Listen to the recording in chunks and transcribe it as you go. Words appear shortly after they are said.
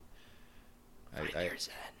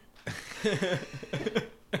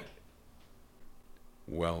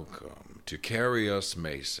Welcome to Carry Us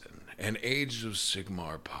Mason, an Age of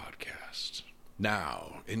Sigmar podcast.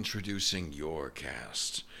 Now, introducing your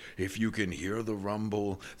cast. If you can hear the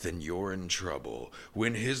rumble, then you're in trouble.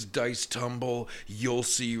 When his dice tumble, you'll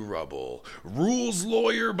see rubble. Rules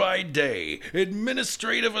lawyer by day,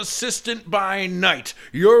 administrative assistant by night.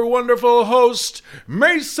 Your wonderful host,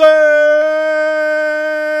 Mason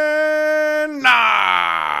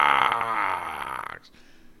Knox.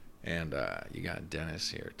 And you got Dennis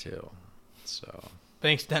here too. So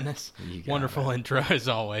thanks, Dennis. Wonderful intro as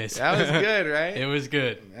always. That was good, right? It was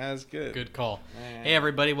good. That was good. Good call. Hey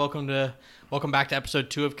everybody, welcome back to episode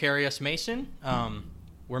 2 of Carry Us Mason.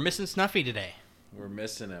 We're missing Snuffy today. We're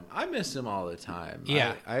missing him. I miss him all the time.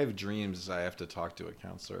 Yeah. I have dreams I have to talk to a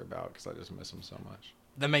counselor about because I just miss him so much.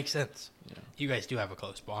 That makes sense. Yeah. You guys do have a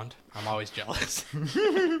close bond. I'm always jealous.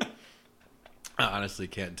 I honestly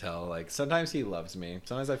can't tell. Like, sometimes he loves me.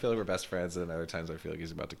 Sometimes I feel like we're best friends, and other times I feel like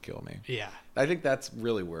he's about to kill me. Yeah. I think that's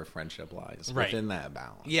really where friendship lies, right within that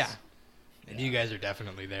balance. Yeah. And you guys are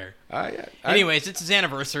definitely there. Yeah. Anyways, it's his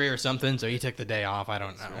anniversary or something, so he took the day off. I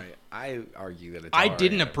don't know. Right. I argue that it's I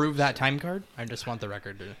didn't approve that time card. I just want the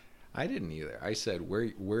record to... I didn't either. I said,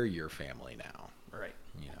 we're your family now. Right.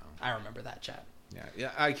 You know. I remember that chat.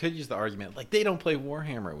 Yeah, I could use the argument, like, they don't play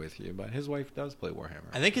Warhammer with you, but his wife does play Warhammer.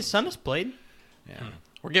 I think his son has played. Yeah.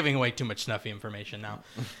 We're giving away too much Snuffy information now.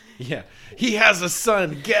 Yeah. He has a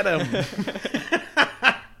son. Get him.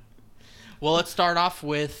 Well, let's start off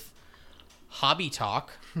with hobby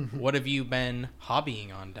talk. What have you been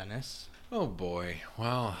hobbying on, Dennis? Oh, boy.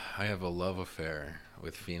 Well, I have a love affair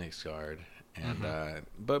with Phoenix Guard. And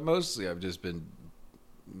but mostly I've just been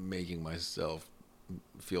making myself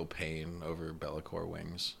feel pain over Be'lakor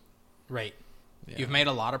wings. Right. Yeah. You've made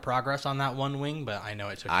a lot of progress on that one wing, but I know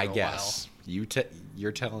it took you a guess.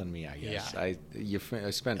 You're telling me, I guess. Yeah. I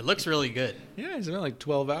spent... It looks really good. Yeah, I spent like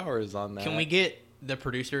 12 hours on that. Can we get the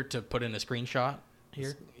producer to put in a screenshot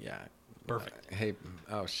here? Yeah. Perfect. Hey,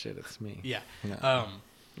 oh shit, it's me. Yeah. No,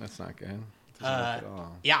 that's not good. Doesn't look at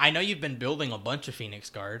all. Yeah, I know you've been building a bunch of Phoenix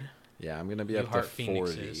Guard. Yeah, I'm going to be up to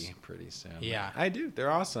 40 pretty soon. Yeah. I do. They're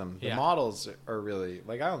awesome. The Yeah. models are really,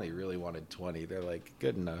 like, I only really wanted 20. They're, like,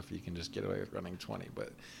 good enough. You can just get away with running 20.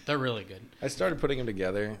 But they're really good. I started putting them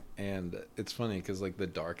together, and it's funny because, like, the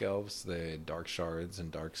Dark Elves, the Dark Shards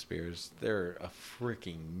and Dark Spears, they're a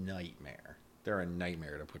freaking nightmare. They're a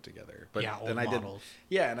nightmare to put together. But yeah, then old models.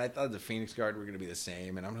 Yeah, and I thought the Phoenix Guard were going to be the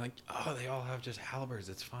same, and I'm like, oh, they all have just halberds.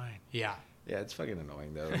 It's fine. Yeah. Yeah, it's fucking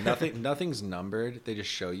annoying though. Nothing's numbered. They just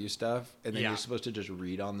show you stuff, and then you're supposed to just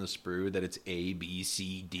read on the sprue that it's A, B,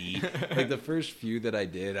 C, D. Like the first few that I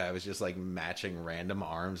did, I was just like matching random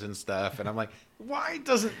arms and stuff, and I'm like, why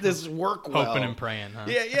doesn't this work well? Hoping and praying, huh?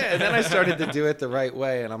 Yeah. And then I started to do it the right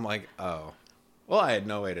way, and I'm like, oh, well, I had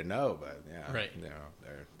no way to know, but yeah, right. You know,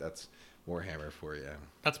 that's Warhammer for you.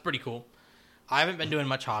 That's pretty cool. I haven't been doing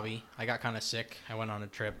much hobby. I got kind of sick. I went on a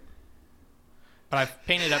trip. But I've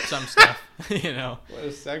painted up some stuff, you know. What a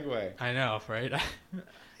segue. I know, right?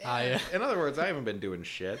 In other words, I haven't been doing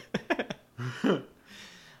shit.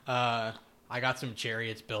 I got some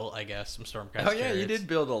chariots built, I guess, some Stormcast Oh, yeah, chariots. you did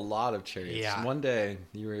build a lot of chariots. Yeah. One day,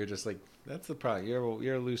 you were just like, that's the problem.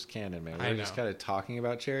 You're a loose cannon, man. We were just kind of talking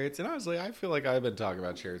about chariots. And I was like, I feel like I've been talking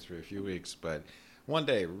about chariots for a few weeks, but one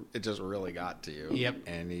day, it just really got to you. Yep.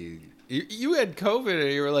 And you had COVID,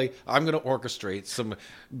 and you were like, I'm going to orchestrate some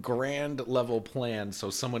grand level plan so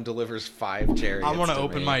someone delivers 5 chariots. I want to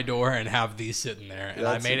open my door and have these sitting there. And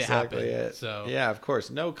That's I made exactly it happen. it. So yeah, of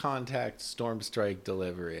course. No contact storm strike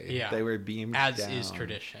delivery. Yeah. They were beamed as down. is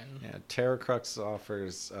tradition. Yeah, Terra Crux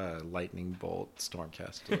offers lightning bolt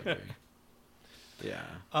stormcast delivery. Yeah.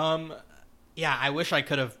 Yeah, I wish I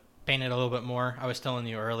could have painted a little bit more. I was telling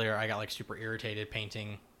you earlier, I got like super irritated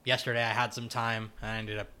painting. Yesterday I had some time, and I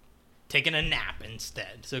ended up taking a nap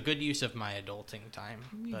instead. So good use of my adulting time.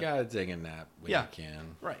 You gotta take a nap when you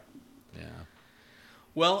can. Right. Yeah.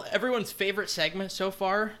 Well, everyone's favorite segment so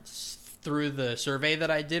far, through the survey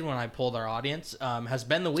that I did when I polled our audience, has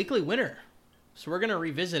been the weekly winner. So we're going to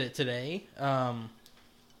revisit it today. I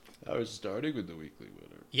was starting with the weekly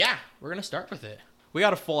winner. Yeah, we're going to start with it. We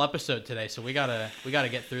got a full episode today, so we gotta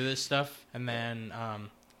get through this stuff and then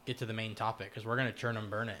get to the main topic because we're gonna churn and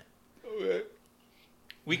burn it. Okay.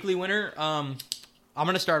 Weekly winner. I'm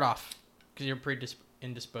gonna start off because you're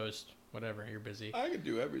indisposed. Whatever, you're busy. I can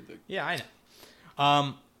do everything. Yeah, I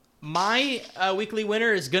know. My weekly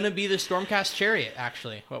winner is gonna be the Stormcast Chariot.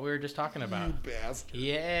 Actually, what we were just talking about. You bastard.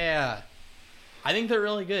 Yeah, I think they're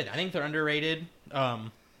really good. I think they're underrated.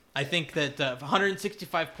 I think that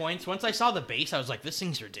 165 points, once I saw the base, I was like, this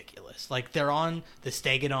thing's ridiculous. Like, they're on the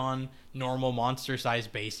Stegodon normal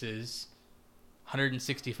monster-sized bases,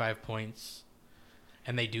 165 points,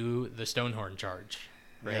 and they do the Stonehorn charge,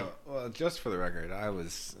 right? Yeah, well, just for the record, I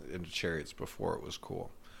was into chariots before it was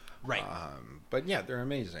cool. Right. But yeah, they're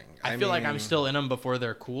amazing. I feel like I'm still in them before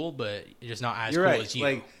they're cool, but just not as cool right. as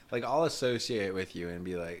you. Like I'll associate with you and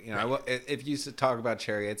be like, you know, if you talk about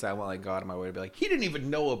chariots, I won't like go out of my way to be like, he didn't even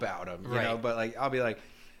know about them, you know. But like, I'll be like,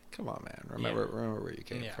 come on, man, remember where you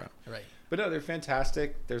came from. Right. But no, they're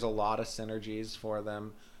fantastic. There's a lot of synergies for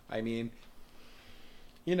them. I mean,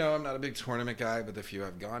 you know, I'm not a big tournament guy, but the few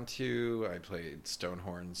I've gone to, I played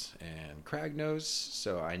Stonehorns and Cragnos,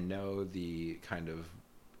 so I know the kind of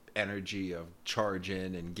energy of charge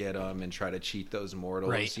in and get them and try to cheat those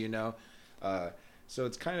mortals, you know. So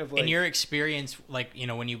it's kind of like... In your experience, like, you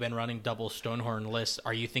know, when you've been running double Stonehorn lists,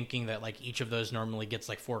 are you thinking that, like, each of those normally gets,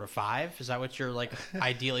 like, 4 to 5? Is that what you're, like,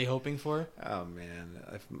 ideally hoping for? Oh, man.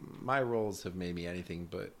 My rolls have made me anything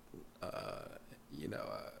but, you know,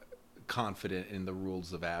 confident in the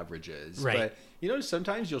rules of averages. Right. But, you know,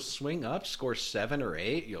 sometimes you'll swing up, score 7 or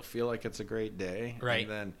 8. You'll feel like it's a great day. Right. And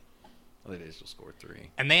then other days you'll score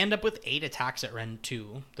 3. And they end up with 8 attacks at Ren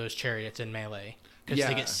 2, those chariots in melee. Because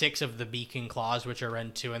they get 6 of the beacon claws, which are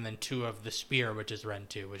Ren 2, and then 2 of the spear, which is Ren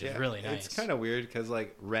 2, which is really nice. It's kind of weird because,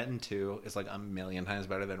 like, Ren 2 is, like, a million times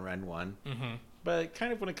better than Ren 1. Mm-hmm. But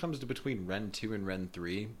kind of when it comes to between Ren 2 and Ren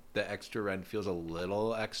 3, the extra Ren feels a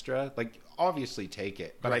little extra. Like, obviously take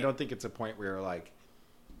it. But I don't think it's a point where, like,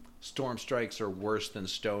 Storm Strikes are worse than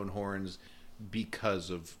Stonehorns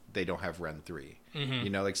because of they don't have Ren 3. Mm-hmm. You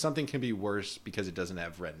know, like, something can be worse because it doesn't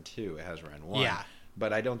have Ren 2. It has Ren 1. Yeah.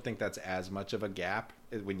 But I don't think that's as much of a gap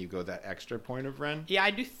when you go that extra point of Ren. Yeah,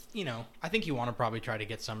 I do. You know, I think you want to probably try to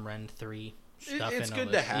get some Ren 3 stuff. It's in good on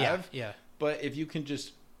to this. have. Yeah. But if you can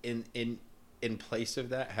just in place of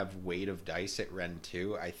that have weight of dice at Ren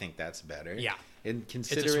 2, I think that's better. Yeah. And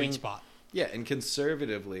considering It's a sweet spot. Yeah, and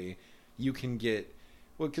conservatively, you can get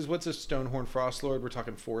because what's a Stonehorn Frostlord? We're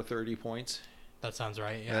talking 430 points. That sounds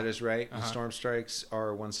right. Yeah. That is right. The Storm Strikes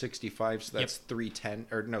are 165, so that's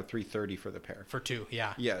 330 for the pair. For 2,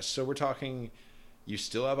 yeah. Yeah, so we're talking you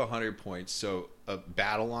still have 100 points, so a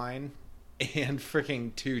battle line and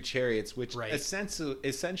freaking 2 chariots, which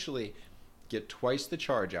essentially get twice the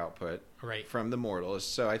charge output from the mortals.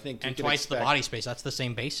 So I think and twice the body space. That's the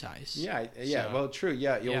same base size. Yeah. So, well, true.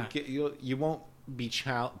 Yeah, you won't be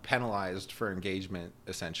penalized for engagement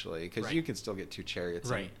essentially because you can still get 2 chariots.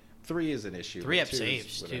 Right. 3 is an issue. 3 up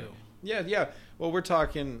saves too. Yeah. Well, we're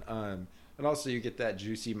talking, and also you get that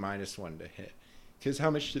juicy -1 to hit. Because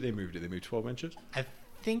how much do they move? Do they move 12 inches? I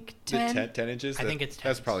think 10. 10 inches? I think it's 10.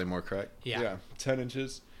 That's probably more correct. Yeah. 10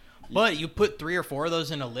 inches. But you put 3 or 4 of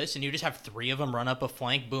those in a list, and you just have 3 of them run up a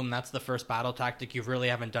flank. Boom, that's the first battle tactic. You really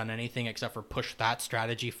haven't done anything except for push that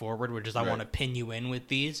strategy forward, which is I want to pin you in with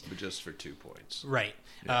these. But just for 2 points. Right.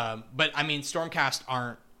 Yeah. But, I mean, Stormcast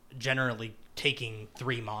aren't generally taking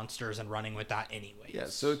 3 monsters and running with that anyways. Yeah,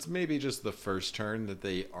 so it's maybe just the first turn that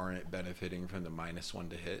they aren't benefiting from the -1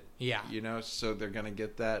 to hit. Yeah. You know, so they're going to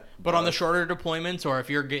get that. But on the shorter deployments, or if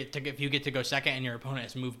you get to go second and your opponent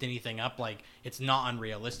has moved anything up, like, it's not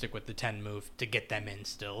unrealistic with the 10 move to get them in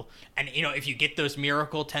still. And, you know, if you get those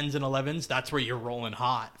miracle 10s and 11s, that's where you're rolling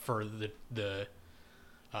hot for the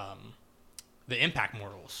impact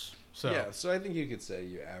mortals. So yeah, so I think you could say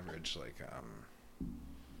you average like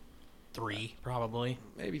 3 probably,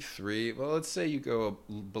 maybe 3. Well, let's say you go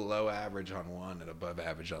below average on one and above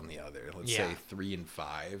average on the other. Let's say 3 and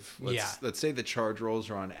 5. Let's say the charge rolls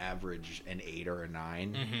are on average an 8 or a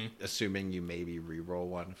 9, assuming you maybe re-roll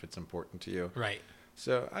one if it's important to you. Right.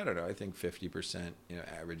 So I don't know. I think 50%,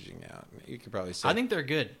 averaging out. You could probably say. I think they're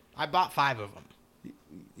good. I bought 5 of them.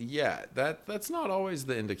 Yeah, that's not always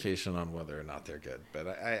the indication on whether or not they're good, but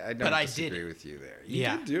I don't disagree with you there. You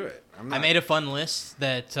did do it. I made a fun list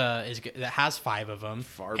that has 5 of them.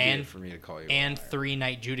 Far be it for me to call you and 3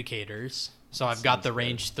 Knight Judicators. So I've got the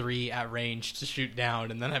range 3 at range to shoot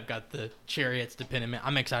down, and then I've got the chariots to pin him in.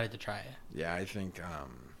 I'm excited to try it. Yeah, I think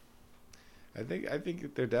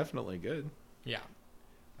they're definitely good. Yeah.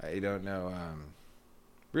 I don't know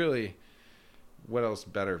really what else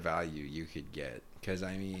better value you could get. Because,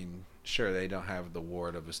 I mean, sure, they don't have the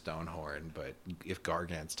ward of a Stonehorn, but if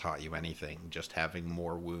Gargant's taught you anything, just having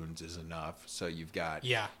more wounds is enough. So you've got...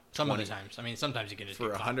 Yeah, some of the times. I mean, sometimes you can just...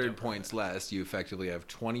 For 100 points less, you effectively have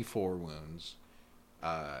 24 wounds.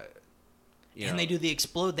 And they do the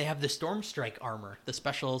explode. They have the Storm Strike armor, the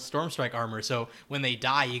special Storm Strike armor. So when they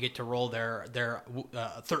die, you get to roll their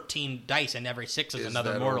 13 dice, and every 6 is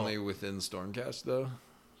another mortal. Is that only within Stormcast, though?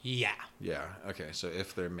 Yeah. Yeah. Okay. So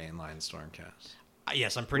if they're mainline Stormcast.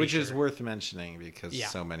 Yes, I'm pretty Which sure. is worth mentioning because Yeah.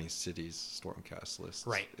 so many cities Stormcast lists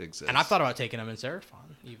Right. exist. And I've thought about taking them in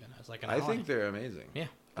Seraphon, even as like an I ally. think they're amazing. Yeah.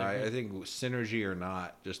 I think synergy or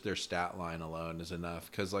not, just their stat line alone is enough.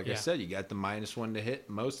 Because, like I said, you got the -1 to hit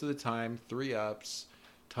most of the time, 3-ups,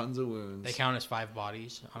 tons of wounds. They count as 5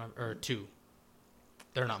 bodies, or 2.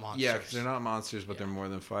 They're not monsters. Yeah, because they're not monsters, but they're more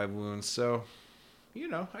than 5 wounds. So,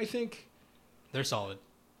 I think... They're solid.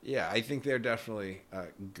 Yeah, I think they're definitely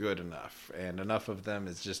good enough. And enough of them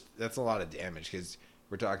is just... That's a lot of damage, because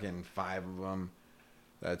we're talking 5 of them.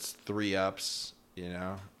 That's 3-ups,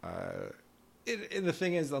 And the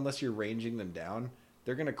thing is, unless you're ranging them down,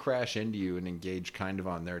 they're going to crash into you and engage kind of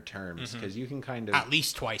on their terms because you can kind of... At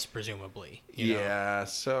least twice, presumably. Yeah,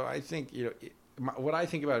 so I think, what I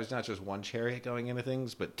think about is not just one chariot going into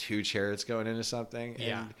things, but 2 chariots going into something.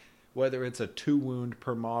 Yeah. And whether it's a 2 wound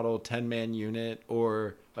per model, 10-man unit,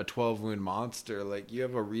 or a 12 wound monster, like you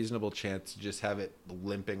have a reasonable chance to just have it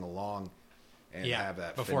limping along and have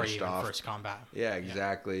that before finished you even off. first combat. Yeah,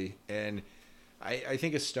 exactly. Yeah. And I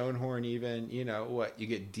think a Stonehorn even, you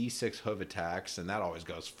get D6 hoof attacks, and that always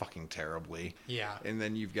goes fucking terribly. Yeah. And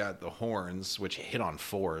then you've got the horns, which hit on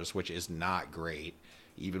 4s, which is not great,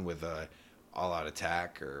 even with a all-out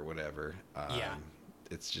attack or whatever.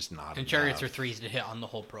 It's just not And chariots are 3s to hit on the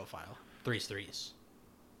whole profile. 3s.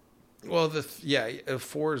 Well,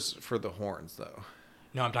 4s for the horns, though.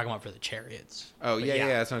 No, I'm talking about for the chariots. Oh, But yeah,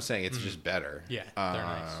 that's what I'm saying. It's just better. Yeah, they're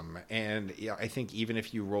nice. And I think even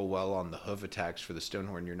if you roll well on the hoof attacks for the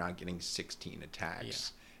Stonehorn, you're not getting 16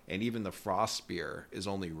 attacks. Yeah. And even the Frost Spear is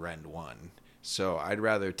only Rend 1. So I'd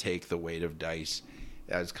rather take the weight of dice.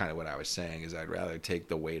 That's kind of what I was saying, is I'd rather take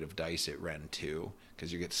the weight of dice at Rend 2,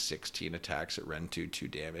 because you get 16 attacks at Rend 2, 2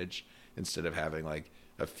 damage, instead of having,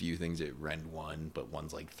 a few things at Rend 1, but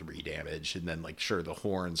one's 3 damage, and then sure, the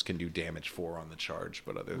horns can do damage 4 on the charge,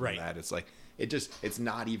 but other than that, it's it's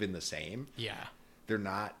not even the same. Yeah. They're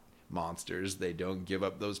not monsters. They don't give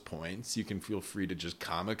up those points. You can feel free to just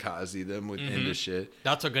kamikaze them into shit.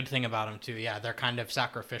 That's a good thing about them too. Yeah, they're kind of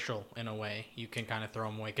sacrificial in a way. You can kind of throw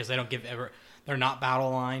them away because they don't they're not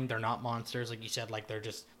battle line. They're not monsters, like you said.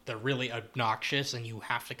 They're really obnoxious, and you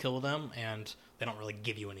have to kill them, and they don't really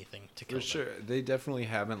give you anything to kill them. For sure. They definitely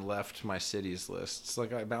haven't left my cities lists.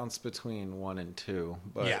 I bounce between 1 and 2,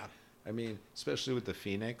 but yeah. I mean, especially with the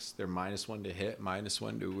Phoenix, they're -1 to hit,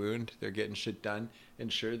 -1 to wound. They're getting shit done.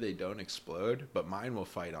 And sure, they don't explode, but mine will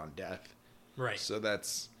fight on death. Right. So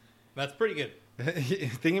that's pretty good.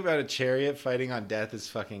 Thinking about a chariot fighting on death is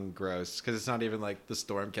fucking gross, because it's not even like the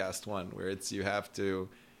Stormcast one where you have to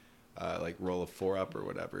roll a 4-up or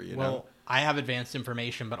whatever. Well, I have advanced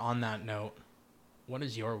information, but on that note, what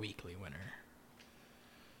is your weekly winner?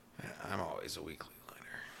 I'm always a weekly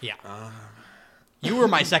winner. Yeah. You were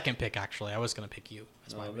my second pick, actually. I was going to pick you.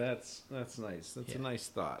 That's nice. That's a nice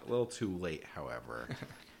thought. A little too late, however.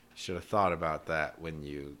 Should have thought about that when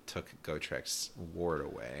you took Gotrek's ward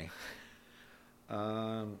away.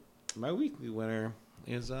 My weekly winner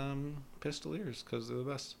is Pistoliers, because they're the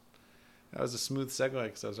best. That was a smooth segue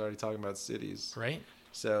because I was already talking about cities. Right.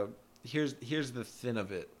 So here's the thin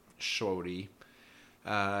of it, shorty.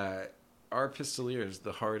 Our Pistoliers,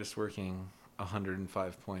 the hardest working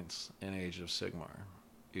 105 points in Age of Sigmar,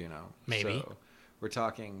 Maybe. So we're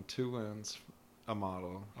talking 2 wounds a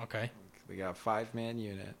model. Okay. They got 5-man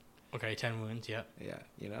unit. Okay, 10 wounds, yep. Yeah,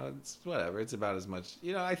 it's whatever. It's about as much.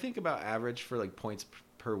 I think about average for points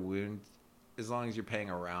per wound, as long as you're paying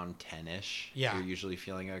around 10-ish, yeah, you're usually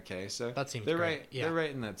feeling okay. So that seems they're great. right. Yeah. They're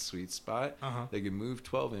right in that sweet spot. Uh-huh. They can move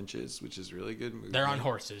 12 inches, which is really good movement. They're on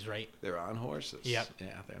horses, right? They're on horses. Yep.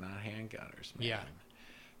 Yeah, they're not handgunners, man. Yeah.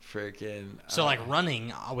 Freaking. So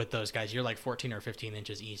running with those guys, you're 14 or 15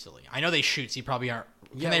 inches easily. I know they shoot, so you probably aren't.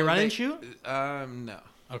 Can they run and shoot? No.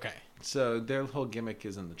 Okay. So their whole gimmick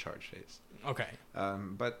is in the charge phase. Okay.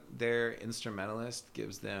 But their instrumentalist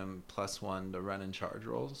gives them +1 to run and charge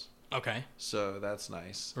rolls. Okay. So that's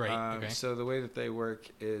nice. Right. Okay. So the way that they work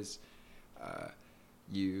is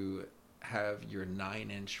you have your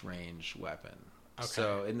 9-inch range weapon. Okay.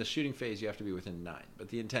 So in the shooting phase, you have to be within 9. But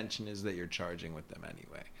the intention is that you're charging with them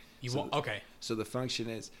anyway. Okay. So the function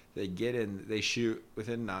is they get in, they shoot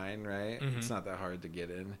within 9, right? Mm-hmm. It's not that hard to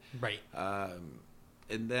get in. Right.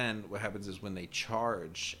 And then what happens is when they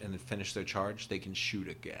charge and finish their charge, they can shoot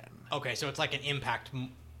again. Okay, so it's like an impact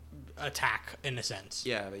attack in a sense.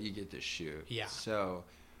 Yeah, but you get to shoot. Yeah. So...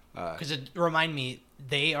 Because remind me,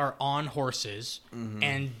 they are on horses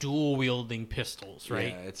and dual wielding pistols, right?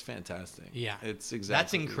 Yeah, it's fantastic. Yeah, it's exactly.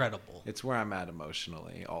 That's incredible. It's where I'm at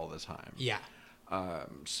emotionally all the time. Yeah.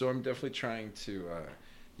 So I'm definitely trying to,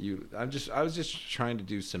 I was just trying to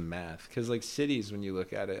do some math, because like cities, when you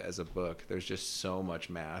look at it as a book, there's just so much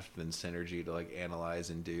math and synergy to like analyze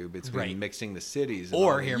and do between mixing the cities and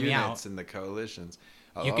or all the hear me units out, and the coalitions.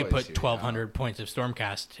 you could put 1,200 points of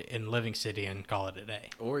Stormcast in Living City and call it a day.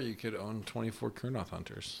 Or you could own 24 Kurnoth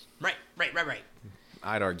Hunters. Right.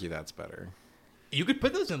 I'd argue that's better. You could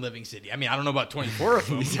put those in Living City. I mean, I don't know about 24 of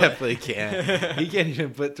them. You definitely can't. You can't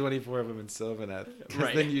even put 24 of them in Sylvaneth.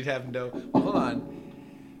 Because then you'd have no... Hold on.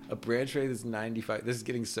 A branch rate is 95. This is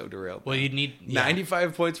getting so derailed. Well, you'd need...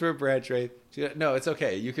 95 points for a branch rate. No, it's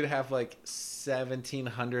okay. You could have like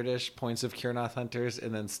 1,700-ish points of Kurnoth Hunters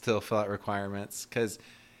and then still fill out requirements. Because...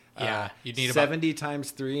 you'd need 70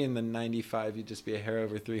 times 3 and then 95, you'd just be a hair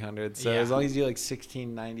over 300. So as long as you like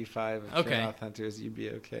 1695 of Kurnoth Hunters, you'd be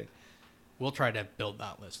okay. We'll try to build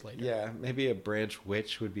that list later. Yeah, maybe a branch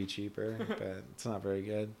witch would be cheaper, but it's not very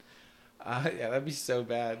good. Yeah, that'd be so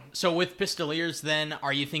bad. So with Pistoliers, then,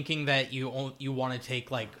 are you thinking that you want to take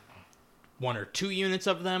like 1 or 2 units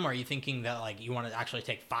of them? Or are you thinking that like you want to actually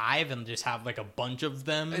take 5 and just have like a bunch of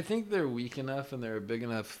them? I think they're weak enough and they're a big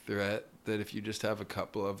enough threat that if you just have a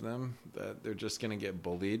couple of them, that they're just gonna get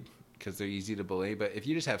bullied, because they're easy to bully. But if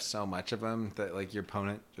you just have so much of them that like your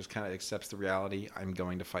opponent just kind of accepts the reality, I'm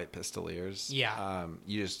going to fight Pistoliers. Yeah.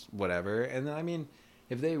 You just whatever. And then, I mean,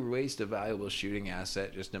 if they waste a valuable shooting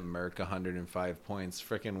asset just to murk 105 points,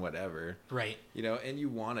 frickin' whatever. Right. You know, and you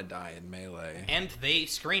want to die in melee. And they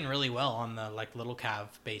screen really well on the like little cav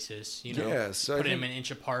bases. You know, yeah, so put them an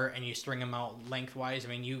inch apart and you string them out lengthwise. I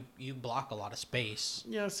mean, you block a lot of space.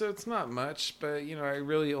 Yeah, so it's not much, but you know, I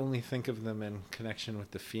really only think of them in connection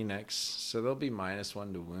with the Phoenix. So they'll be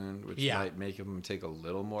 -1 to wound, which might make them take a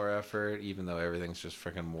little more effort, even though everything's just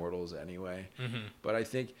frickin' mortals anyway. Mm-hmm. But I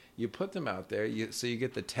think you put them out there, so you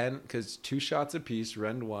get the 10, because 2 shots apiece,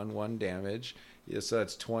 rend 1 damage. Yeah, so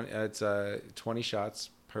that's 20. It's 20 shots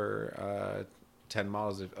per 10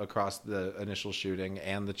 miles across the initial shooting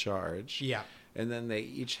and the charge. Yeah, and then they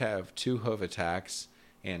each have 2 hoof attacks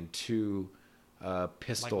and 2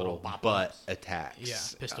 pistol like butt attacks.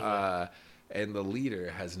 Yeah, pistol. And the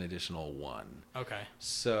leader has an additional 1. Okay.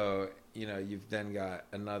 So you know you've then got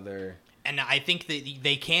another. And I think that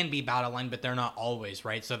they can be battle line, but they're not always,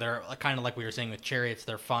 right? So they're kind of like we were saying with chariots.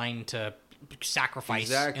 They're fine to sacrifice.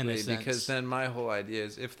 Exactly, in a sense. because then my whole idea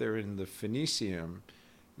is if they're in the Phoenicium,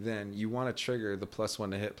 then you want to trigger the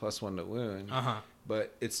 +1 to hit, +1 to wound.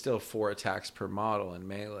 But it's still 4 attacks per model in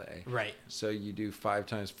melee. Right. So you do 5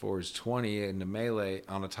 times 4 is 20 in the melee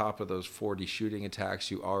on the top of those 40 shooting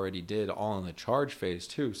attacks you already did, all in the charge phase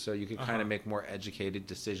too. So you can kind of make more educated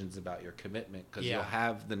decisions about your commitment, because you'll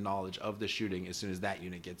have the knowledge of the shooting as soon as that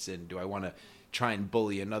unit gets in. Do I want to try and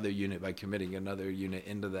bully another unit by committing another unit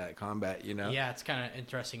into that combat, you know? Yeah, it's kind of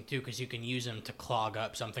interesting too, because you can use them to clog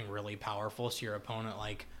up something really powerful, so your opponent,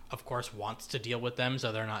 like, of course, wants to deal with them,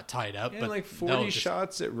 so they're not tied up. Yeah, but like 40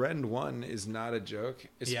 shots at rend 1 is not a joke,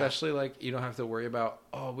 especially like you don't have to worry about,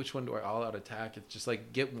 oh, which one do I all out attack? It's just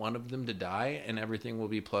like get one of them to die and everything will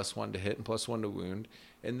be +1 to hit and +1 to wound.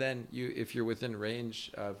 And then if you're within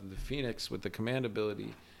range of the Phoenix with the command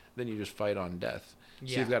ability, then you just fight on death.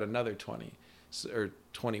 So you've got another 20, or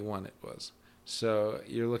 21 it was. So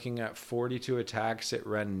you're looking at 42 attacks at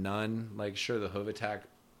rend none. Like, sure, the hoof attack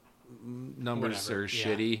numbers are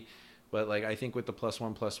shitty, but like I think with the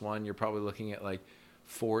 +1/+1 you're probably looking at like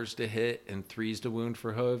 4s to hit and 3s to wound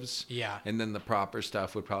for hooves, and then the proper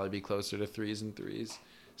stuff would probably be closer to 3s and 3s.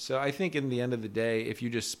 So I think in the end of the day, if you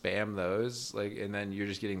just spam those, like, and then you're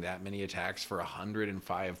just getting that many attacks for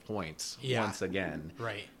 105 points once again,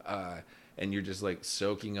 right, and you're just like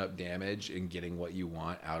soaking up damage and getting what you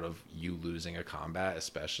want out of you losing a combat,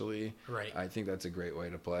 especially, right, I think that's a great way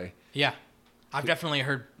to play. I've definitely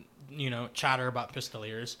heard, chatter about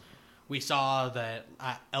Pistoliers. We saw that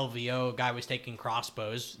LVO guy was taking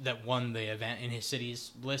crossbows that won the event in his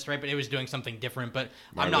city's list, right? But it was doing something different. But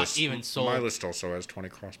I'm not even sold. My list also has 20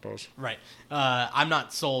 crossbows. Right. I'm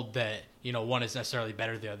not sold that, one is necessarily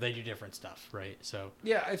better than the other. They do different stuff, right? So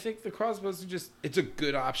yeah, I think the crossbows are it's a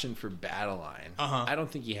good option for battle line. I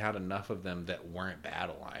don't think he had enough of them that weren't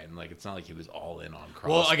battle line. Like, it's not like he was all in on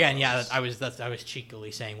crossbows. Well, again, yeah, I was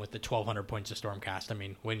cheekily saying with the 1,200 points of Stormcast. I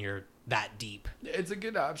mean, when you're that deep, it's a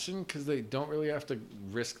good option because they don't really have to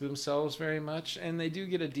risk themselves very much, and they do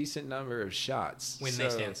get a decent number of shots when they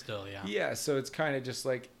stand still. Yeah, so it's kind of just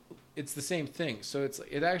like it's the same thing. So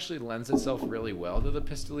it actually lends itself really well to the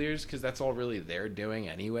Pistoliers because that's all really they're doing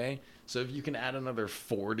anyway. So if you can add another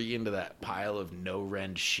 40 into that pile of no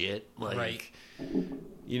rend shit, like, right,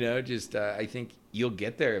 I think you'll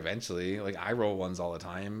get there eventually. Like, I roll ones all the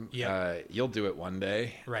time. Yeah, you'll do it one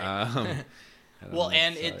day. Right. Well,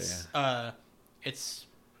 and it's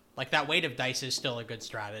like that weight of dice is still a good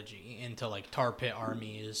strategy into like tar pit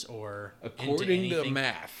armies or According into to anything.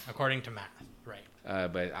 math. According to math, right?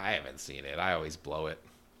 But I haven't seen it. I always blow it.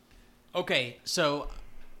 Okay, so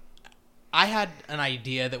I had an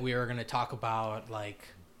idea that we were going to talk about like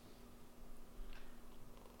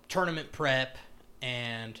tournament prep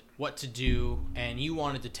and what to do, and you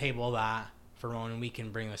wanted to table that for when we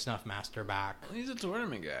can bring the Snuff Master back. He's a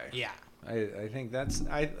tournament guy. Yeah. I think that's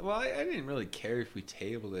I didn't really care if we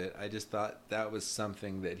tabled it. I just thought that was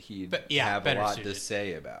something that he'd have a lot to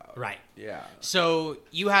say about. Right. Yeah. So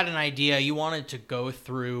you had an idea. You wanted to go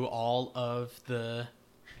through all of the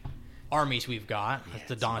armies we've got. That's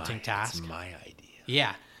the daunting task. It's my idea.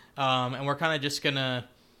 Yeah. And we're kind of just going to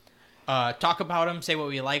talk about them, say what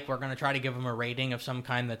we like. We're going to try to give them a rating of some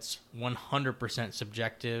kind that's 100%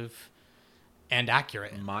 subjective and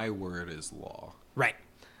accurate. My word is law. Right.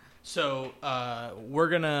 So we're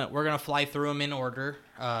gonna fly through them in order.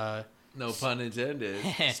 No pun intended.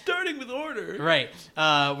 Starting with order. Right.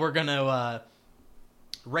 We're gonna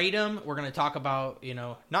rate them. We're gonna talk about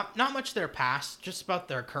not much their past, just about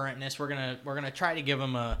their currentness. We're gonna try to give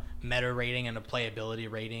them a meta rating and a playability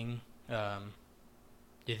rating. Do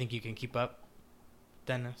you think you can keep up,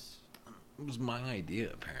 Dennis? It was my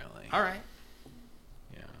idea, apparently. All right.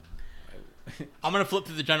 Yeah. I'm gonna flip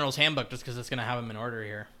through the General's Handbook just because it's gonna have them in order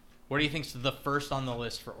here. What do you think's the first on the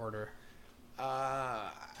list for order? I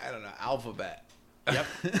don't know. Alphabet. Yep.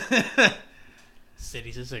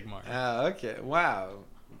 Cities of Sigmar. Okay. Wow.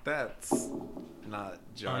 That's not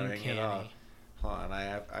jarring Uncanny. at all. Hold on.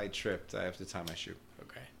 I tripped. I have to tie my shoe.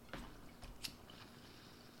 Okay.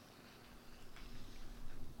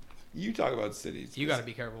 You talk about cities. You got to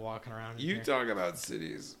be careful walking around. You here. talk about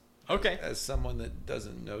cities. Okay. As someone that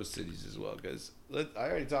doesn't know cities as well, because I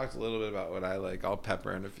already talked a little bit about what I like. I'll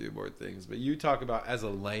pepper in a few more things, but you talk about as a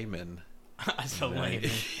layman. As a layman.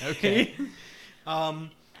 Okay.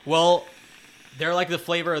 Well, they're like the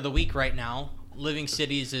flavor of the week right now. Living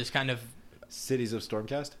Cities is kind of Cities of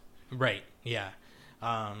Stormcast. right. Yeah.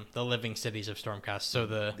 The Living Cities of Stormcast. So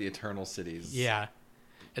the Eternal Cities. yeah.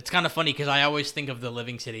 It's kind of funny because I always think of the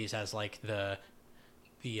Living Cities as like the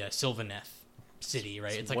Sylvaneth city,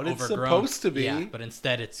 right? It's like what overgrown. it's supposed to be. Yeah, but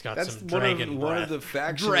instead it's got That's some one dragon of the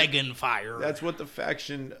faction. dragon fire. That's what the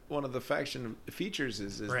faction. One of the faction features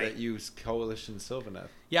is Right. that use Coalition Sylvaneth.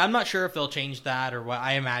 Yeah, I'm not sure if they'll change that or what.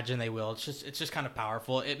 I imagine they will. It's just kind of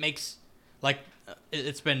powerful. It makes like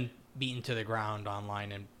it's been beaten to the ground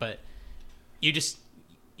online, but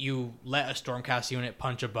you let a Stormcast unit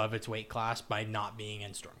punch above its weight class by not being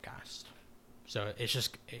in Stormcast. So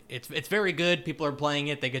it's very good. People are playing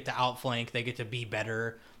it. They get to outflank. They get to be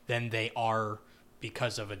better than they are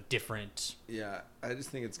because of a different. Yeah, I just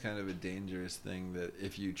think it's kind of a dangerous thing that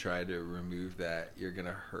if you try to remove that, you're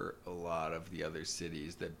gonna hurt a lot of the other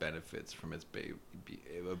cities that benefits from its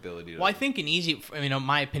ability to. Well, I think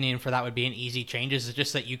my opinion for that would be an easy change is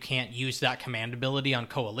just that you can't use that command ability on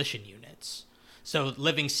coalition units. So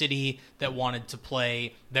Living City that wanted to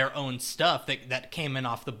play their own stuff that came in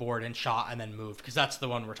off the board and shot and then moved, because that's the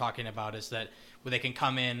one we're talking about, is that where they can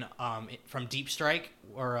come in from deep strike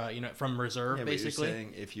or from reserve, yeah, basically. But you're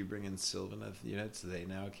saying if you bring in Sylvaneth units, they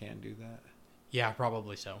now can do that. Yeah,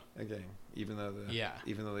 probably so. Okay, even though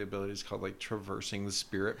the ability is called like traversing the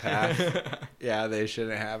spirit path. Yeah, they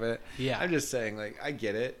shouldn't have it. Yeah, I'm just saying, like, I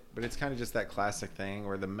get it, but it's kind of just that classic thing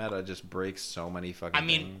where the meta just breaks so many fucking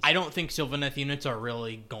things. I don't think Sylvaneth units are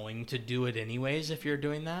really going to do it anyways if you're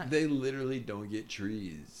doing that. They literally don't get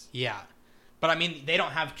trees. Yeah. But I mean, they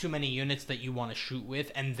don't have too many units that you want to shoot with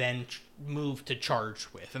and then move to charge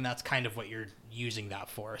with, and that's kind of what you're using that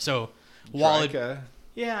for. So,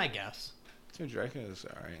 yeah, I guess. So Draco's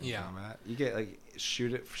alright in Yeah. combat. You get like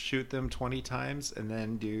shoot them 20 times and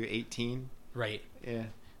then do 18. Right.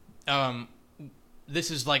 Yeah.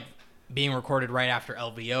 This is like being recorded right after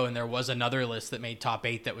LVO, and there was another list that made top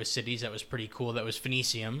 8 that was cities that was pretty cool. That was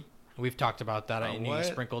Phoenicium. We've talked about that. I knew you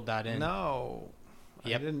sprinkled that in. No.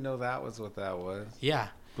 Yep. I didn't know that was what that was. Yeah.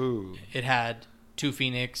 Boo. It had 2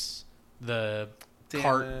 Phoenix, the Damn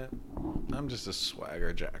cart. it. I'm just a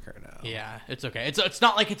swagger jacker now. Yeah, it's okay. It's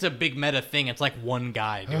not like it's a big meta thing. It's like one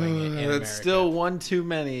guy doing it in America. It's still one too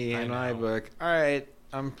many I in my know. book. All right,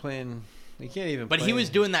 I'm playing. You can't even. But play. he was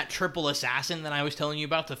doing that triple assassin that I was telling you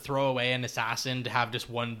about, to throw away an assassin to have just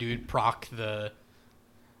one dude proc the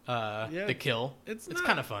kill. It's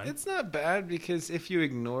kind of fun. It's not bad because if you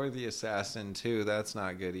ignore the assassin too, that's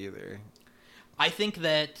not good either. I think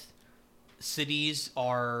that cities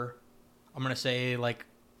are, I'm going to say, like,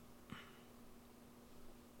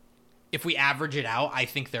 if we average it out, I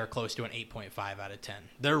think they're close to an 8.5 out of 10.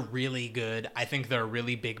 They're really good. I think they're a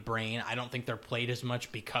really big brain. I don't think they're played as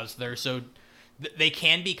much because they're so... They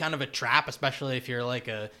can be kind of a trap, especially if you're like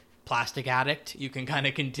a plastic addict. You can kind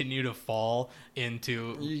of continue to fall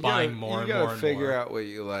into buying more and more. You gotta figure out what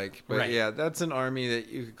you like. But right. yeah, that's an army that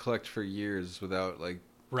you could collect for years without like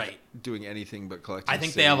right. doing anything but collecting. I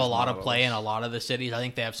think they have a lot of play in a lot of the cities. I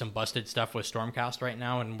think they have some busted stuff with Stormcast right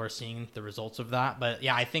now, and we're seeing the results of that. But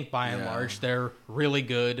yeah, I think by and large they're really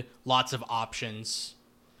good. Lots of options.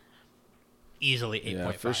 Easily 8.5.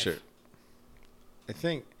 Yeah, for sure.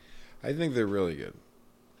 I think they're really good.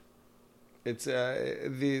 It's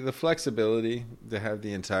the flexibility to have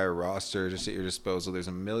the entire roster just at your disposal. There's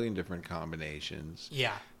a million different combinations.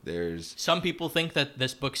 Yeah. There's some people think that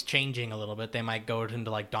this book's changing a little bit. They might go into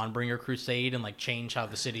like Dawnbringer Crusade and like change how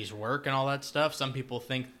the cities work and all that stuff. Some people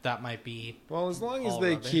think that might be as long as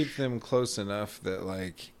they keep them close enough that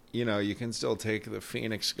like, you know, you can still take the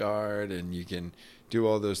Phoenix Guard and you can do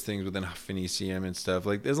all those things within Phoenicium and stuff.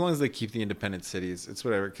 Like, as long as they keep the independent cities, it's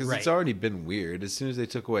whatever. Because it's already been weird. As soon as they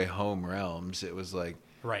took away home realms, it was like,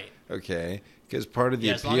 okay. Because part of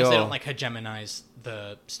the appeal... as long as they don't, like, hegemonize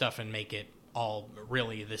the stuff and make it all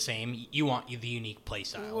really the same, you want the unique play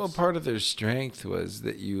styles. Well, part of their strength was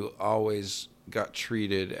that you always got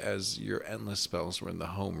treated as your endless spells were in the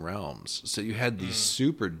home realms. So you had these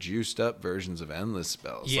super juiced up versions of endless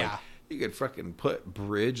spells. Yeah. Like, you could fucking put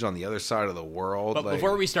Bridge on the other side of the world. But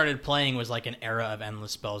before we started playing was like an era of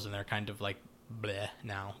endless spells, and they're kind of like bleh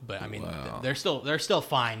now. But I mean, they're still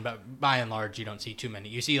fine. But by and large, you don't see too many.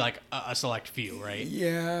 You see like a select few, right?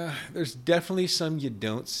 Yeah, there's definitely some you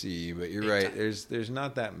don't see, but you're right. There's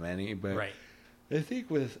not that many. But I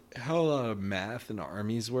think with how a lot of math and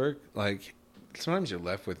armies work, like sometimes you're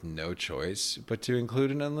left with no choice but to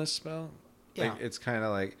include an endless spell. Yeah, like, it's kind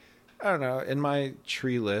of like. I don't know. In my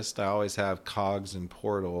tree list, I always have Cogs and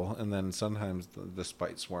Portal, and then sometimes the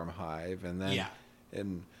Spite Swarm Hive. And then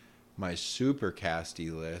in my super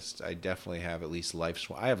casty list, I definitely have at least Life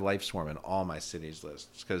Swarm. I have Life Swarm in all my cities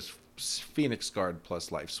lists because Phoenix Guard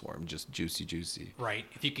plus Life Swarm, just juicy. Right.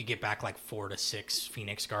 If you could get back like 4 to 6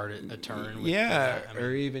 Phoenix Guard a turn.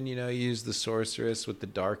 Or even, use the Sorceress with the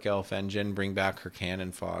Dark Elf engine, bring back her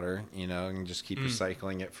cannon fodder, and just keep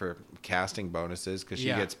recycling it for casting bonuses because she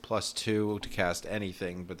gets +2 to cast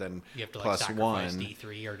anything, but then you have to plus like sacrifice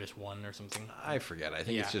D3 or just 1 or something. I forget. I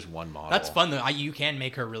think it's just one model. That's fun though. You can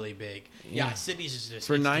make her really big. Yeah, cities is just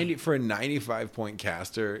for a 95-point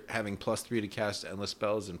caster, having +3 to cast endless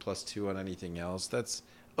spells and +2 on anything else. That's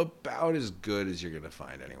about as good as you're gonna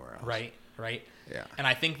find anywhere else. Right. Yeah. And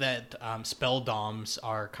I think that spell doms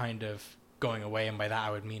are kind of going away, and by that I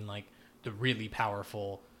would mean like the really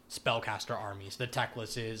powerful spellcaster armies, the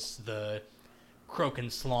Teclises, the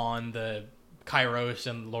Kroken Slan, the Kairos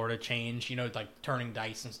and Lord of Change, like turning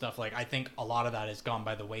dice and stuff. Like, I think a lot of that has gone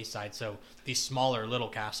by the wayside. So these smaller little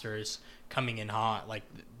casters coming in hot, like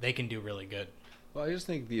they can do really good. Well, I just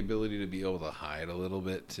think the ability to be able to hide a little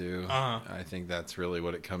bit too. I think that's really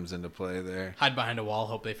what it comes into play there. Hide behind a wall,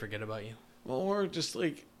 hope they forget about you. Well, or just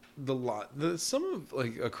like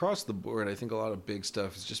across the board, I think a lot of big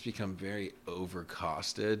stuff has just become very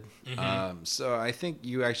overcosted. So I think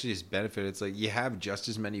you actually just benefit. It's like you have just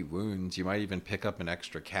as many wounds. You might even pick up an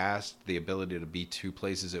extra cast, the ability to be 2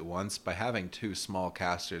 places at once by having 2 small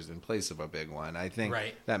casters in place of a big one. I think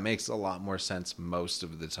that makes a lot more sense most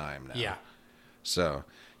of the time now. Yeah. So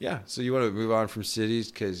you want to move on from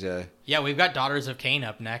cities because we've got Daughters of Cain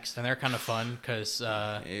up next, and they're kind of fun because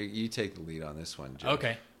you take the lead on this one, Joe.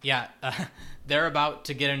 Okay. Yeah, they're about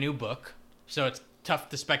to get a new book, so it's tough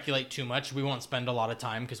to speculate too much. We won't spend a lot of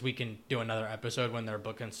time because we can do another episode when their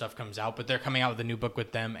book and stuff comes out, but they're coming out with a new book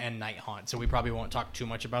with them and Night Haunt, so we probably won't talk too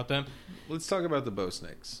much about them. Let's talk about the bow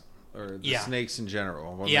snakes, or the snakes in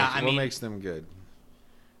general. What makes them good?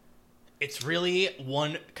 It's really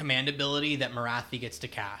one command ability that Marathi gets to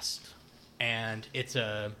cast, and it's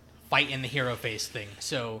a fight in the hero phase thing,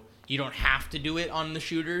 so you don't have to do it on the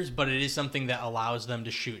shooters, but it is something that allows them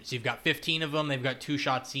to shoot. So you've got 15 of them. They've got 2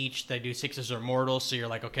 shots each. They do 6s or mortals. So you're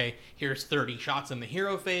like, okay, here's 30 shots in the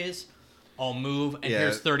hero phase. I'll move, and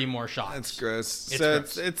here's 30 more shots. That's gross.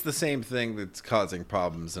 Gross. It's the same thing that's causing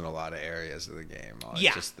problems in a lot of areas of the game.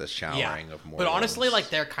 It's just the showering of mortals. But honestly, like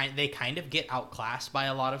they kind of get outclassed by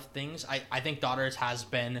a lot of things. I think Daughters has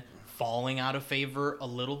been falling out of favor a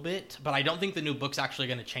little bit, but I don't think the new book's actually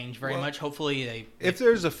going to change very much. Hopefully they... If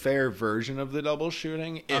there's a fair version of the double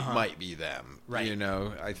shooting, it might be them. Right. You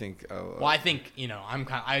know, I think... well, I think, you know,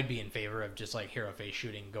 I'd be in favor of just, like, hero face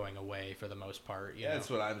shooting going away for the most part. You know? That's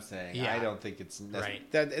what I'm saying. Yeah. I don't think it's... Right.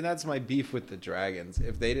 And that's my beef with the dragons.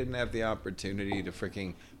 If they didn't have the opportunity to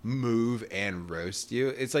freaking move and roast you,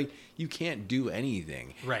 it's like, you can't do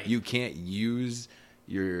anything. Right. You can't use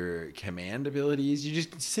your command abilities. You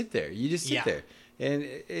just sit there. You just sit there. And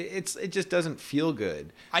it just doesn't feel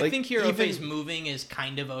good. I think hero face moving is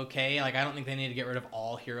kind of okay. Like, I don't think they need to get rid of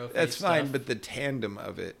all hero face That's fine, stuff. but the tandem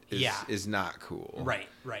of it is not cool. Right.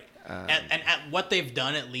 And what they've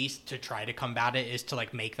done, at least, to try to combat it is to,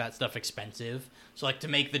 like, make that stuff expensive. So, like, to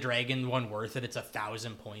make the dragon one worth it, it's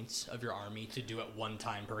 1,000 points of your army to do it one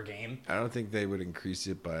time per game. I don't think they would increase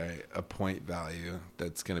it by a point value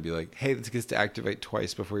that's going to be like, hey, this gets to activate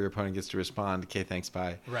twice before your opponent gets to respond. Okay, thanks,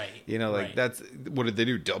 bye. Right. You know, like, that's... What did they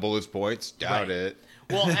do? Double his points? Doubt it.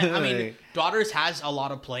 Well, and, I mean, Daughters has a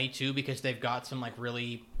lot of play, too, because they've got some, like,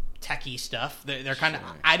 really techie stuff. They're kind of...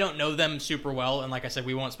 I don't know them super well, and like I said,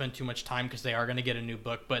 we won't spend too much time because they are going to get a new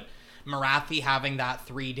book, but Marathi having that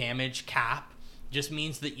 3 damage cap just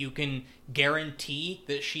means that you can guarantee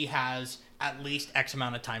that she has at least X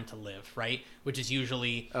amount of time to live, right? Which is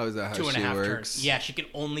usually is that how 2.5 she works? turns. Yeah, she can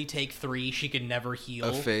only take 3. She can never heal.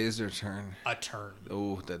 A phase or turn? A turn.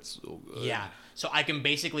 Oh, that's so good. Yeah. So I can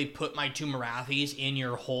basically put my 2 Marathis in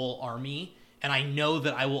your whole army, and I know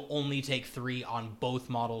that I will only take 3 on both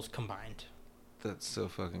models combined. That's so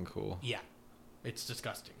fucking cool. Yeah. It's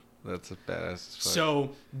disgusting. That's a badass.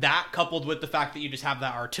 So that coupled with the fact that you just have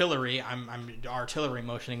that artillery, I'm artillery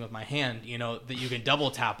motioning with my hand, you know, that you can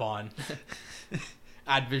double tap on.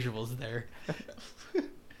 Add visuals there.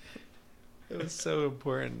 It was so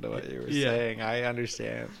important to what you were saying. I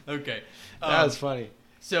understand. Okay. That was funny.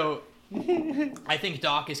 So I think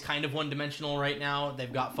Doc is kind of one-dimensional right now.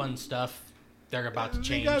 They've got fun stuff. They're about to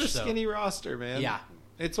change. They got a skinny roster, man. Yeah.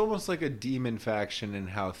 It's almost like a demon faction in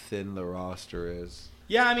how thin the roster is.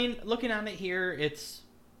 Yeah, I mean, looking at it here, it's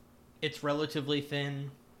relatively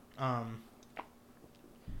thin.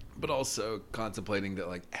 But also contemplating that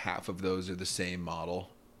like half of those are the same model.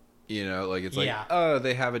 You know, like it's like, oh,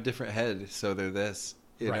 they have a different head, so they're this.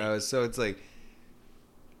 You know, so it's like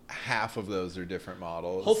half of those are different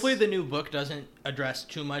models. Hopefully the new book doesn't address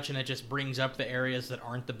too much and it just brings up the areas that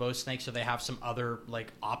aren't the bow snake so they have some other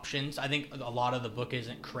like options. I think a lot of the book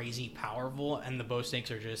isn't crazy powerful and the bow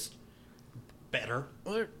snakes are just better.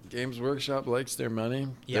 Well, Games Workshop likes their money.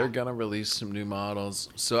 Yeah. They're gonna release some new models.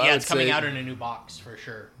 So yeah, it's coming out in a new box for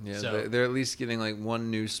sure. Yeah, so they're at least getting like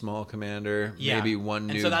one new small commander, maybe one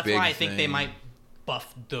new. And so that's big why I think thing. they might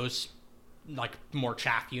buff those like more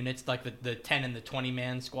chaff units, like the 10 and the 20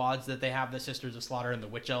 man squads that they have, the Sisters of Slaughter and the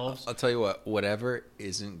Witch Elves. I'll tell you what, whatever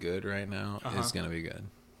isn't good right now is gonna be good.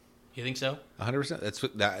 You think so?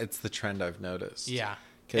 100%. It's the trend I've noticed. Yeah.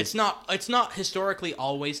 It's not historically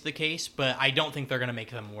always the case, but I don't think they're going to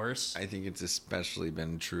make them worse. I think it's especially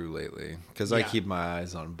been true lately because I keep my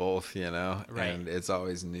eyes on both, you know, and it's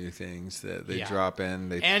always new things that they drop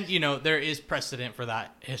in. And, you know, there is precedent for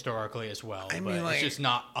that historically as well. I mean, like, it's just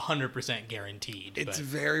not 100% guaranteed. It's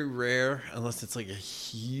very rare unless it's like a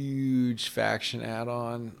huge faction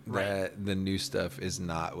add-on that the new stuff is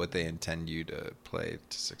not what they intend you to play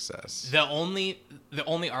to success. The only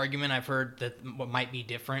argument I've heard that what might be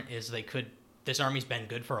different is this army's been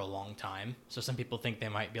good for a long time, so some people think they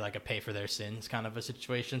might be like a pay for their sins kind of a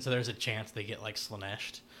situation, so there's a chance they get like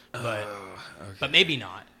Slaaneshed, but maybe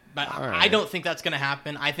not. But I don't think that's going to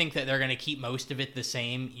happen. I think that they're going to keep most of it the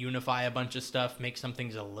same, unify a bunch of stuff, make some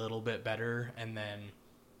things a little bit better, and then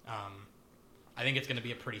I think it's going to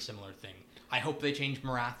be a pretty similar thing. I hope they change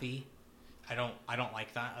Marathi. I don't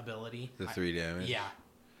like that ability. The 3 damage. Yeah.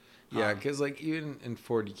 Yeah, because like even in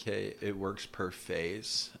 40k, it works per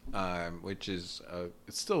phase, which is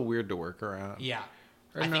it's still weird to work around. Yeah,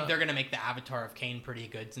 I think they're gonna make the Avatar of Cain pretty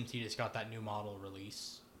good since he just got that new model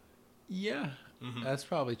release. Yeah, that's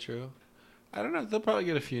probably true. I don't know. They'll probably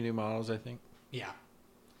get a few new models, I think. Yeah.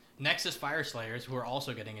 Next is Fire Slayers, who are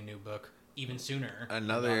also getting a new book even sooner.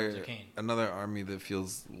 Another army that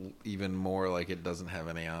feels even more like it doesn't have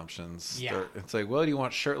any options. Yeah. It's like, well, do you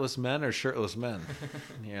want shirtless men or shirtless men?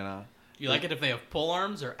 You know? You like it if they have pole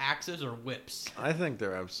arms or axes or whips? I think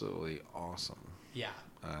they're absolutely awesome. Yeah.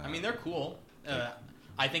 I mean, they're cool.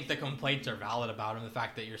 I think the complaints are valid about them. The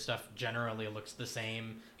fact that your stuff generally looks the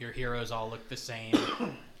same. Your heroes all look the same.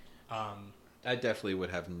 I definitely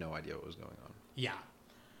would have no idea what was going on. Yeah.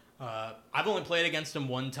 I've only played against them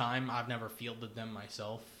one time. I've never fielded them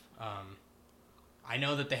myself. I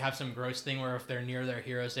know that they have some gross thing where if they're near their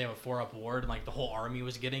heroes, they have a 4-up ward, and like the whole army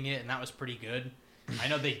was getting it, and that was pretty good. I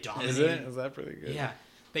know they dominated. Is that pretty good? Yeah,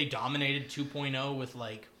 they dominated 2.0 with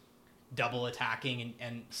like double attacking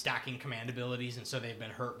and stacking command abilities, and so they've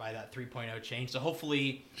been hurt by that 3.0 change. So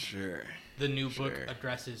hopefully, the new book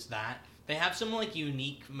addresses that. They have some like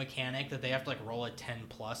unique mechanic that they have to like roll a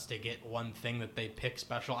 10+ to get one thing that they pick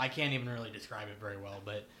special. I can't even really describe it very well,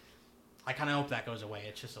 but I kind of hope that goes away.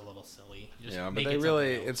 It's just a little silly. Just yeah, but make they it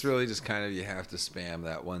really, something else. it's really just kind of, you have to spam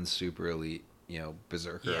that one super elite,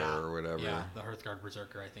 berserker or whatever. Yeah, the Hearthguard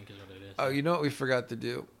Berserker, I think is what it is. Oh, you know what we forgot to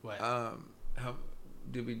do? What? How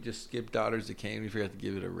did we just skip Daughters of Cain? We forgot to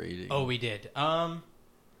give it a rating. Oh, we did. I'm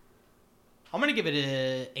gonna give it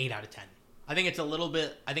a 8 out of 10. I think it's a little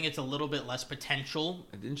bit less potential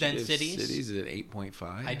than Cities. Cities is at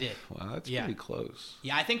 8.5. I did. Wow, that's pretty close.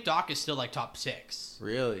 Yeah, I think Doc is still like top 6.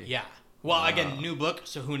 Really? Yeah. Well, again, new book,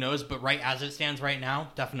 so who knows? But right as it stands right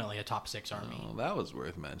now, definitely a top 6 army. Oh, that was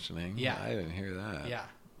worth mentioning. Yeah. I didn't hear that. Yeah.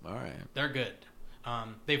 All right. They're good.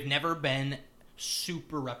 They've never been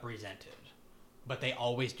super represented, but they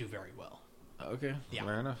always do very well. Okay. Yeah.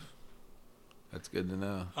 Fair enough. That's good to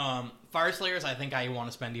know. Fire Slayers, I think I want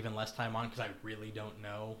to spend even less time on because I really don't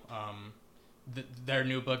know. Their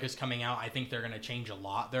new book is coming out. I think they're going to change a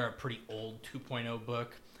lot. They're a pretty old 2.0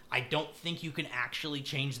 book. I don't think you can actually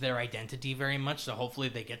change their identity very much, so hopefully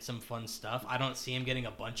they get some fun stuff. I don't see them getting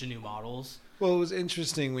a bunch of new models. Well, it was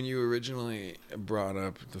interesting when you originally brought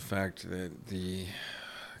up the fact that the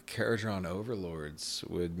Caradron Overlords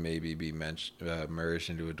would maybe be merged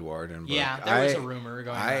into a Dwarden book. Yeah, there was a rumor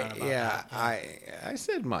going around about that. I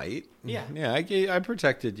said might. Yeah. Yeah, I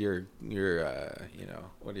protected your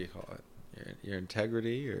what do you call it? Your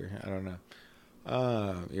integrity, or I don't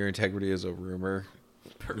know. Your integrity as a rumor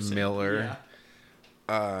Person. miller.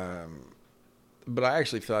 Yeah. But I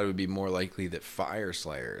actually thought it would be more likely that Fire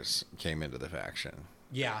Slayers came into the faction.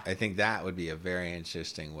 Yeah. I think that would be a very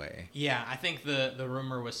interesting way. Yeah, I think the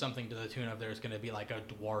rumor was something to the tune of there's going to be like a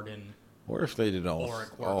Dwarden Or if they did all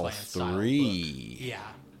Warclan style three. book.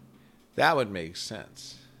 Yeah. That would make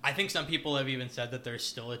sense. I think some people have even said that there's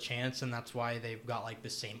still a chance, and that's why they've got like the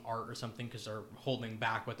same art or something, because they're holding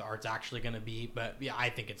back what the art's actually going to be. But yeah, I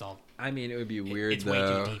think it's all. I mean, it would be weird It's though,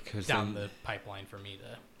 way too deep down the pipeline for me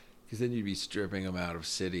to. because then you'd be stripping them out of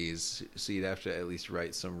Cities, so you'd have to at least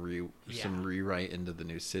write some rewrite into the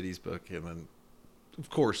new Cities book, and then, of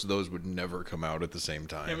course, those would never come out at the same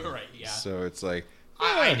time. Yeah, right? Yeah. So it's like.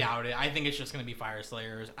 I doubt it. I think it's just going to be Fire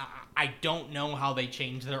Slayers. I don't know how they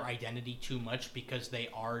change their identity too much, because they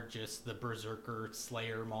are just the Berserker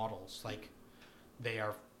Slayer models. Like, they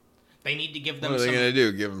are. They need to give them. What are they going to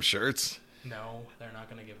do? Give them shirts? No, they're not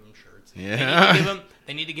going to give them shirts. Yeah.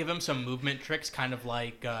 They need to give them some movement tricks, kind of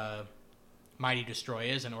like Mighty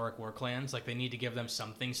Destroyers and Auric Warclans. Like, they need to give them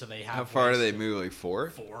something so they have. How far ways do they to- move? Like 4?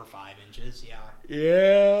 4 or 5 inches. Yeah.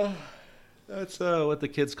 Yeah. That's what the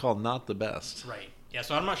kids call not the best. Right. Yeah,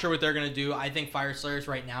 so I'm not sure what they're going to do. I think Fire Slayers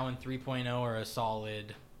right now in 3.0 are a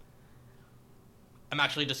solid. I'm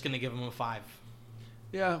actually just going to give them a 5.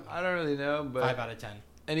 Yeah, I don't really know, but 5 out of 10.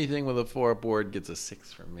 anything with a 4 board gets a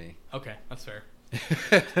 6 from me. Okay, that's fair.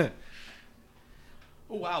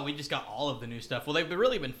 Oh, wow, we just got all of the new stuff. Well, they've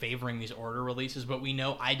really been favoring these order releases, but we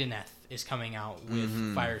know Ideneth is coming out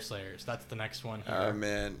with Fire Slayers. That's the next one here. Oh,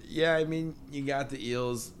 man. Yeah, I mean, you got the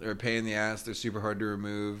eels. They're a pain in the ass. They're super hard to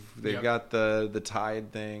remove. They've Yep. got the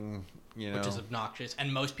tide thing, Which is obnoxious.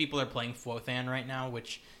 And most people are playing Fuothan right now,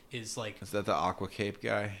 which is like... Is that the Aqua Cape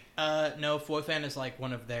guy? No, Fuothan is like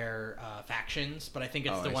one of their factions, but I think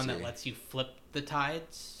it's the one that lets you flip the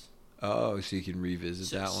tides. Oh, so you can revisit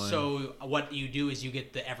that one? So what you do is you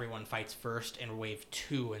get the everyone fights first in wave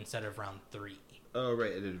 2 instead of round 3. Oh, right.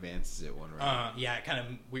 It advances it one round. Yeah, it kind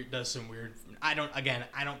of does some weird... I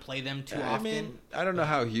don't play them too often. I mean, I don't know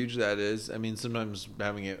how huge that is. I mean, sometimes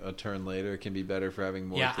having it a turn later can be better for having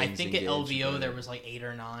more yeah, I things think at engaged, LVO but there was like 8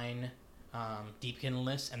 or 9 Deepkin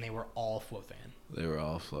lists, and they were all Fuothan. They were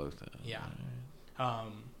all floating. Yeah.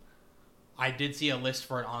 I did see a list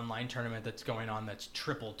for an online tournament that's going on that's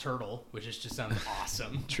triple turtle, which is just sounds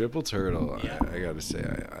awesome. Triple turtle. Yeah. I got to say,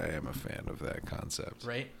 I am a fan of that concept.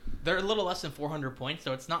 Right? They're a little less than 400 points,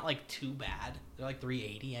 so it's not like too bad. They're like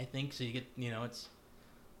 380, I think. So you get, it's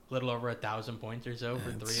a little over 1,000 points or so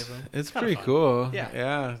for 3 of them. It's kinda pretty fun. cool. Yeah.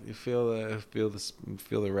 Yeah. You feel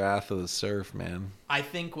the wrath of the surf, man. I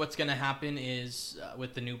think what's going to happen is,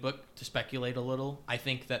 with the new book, to speculate a little, I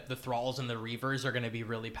think that the Thralls and the Reavers are going to be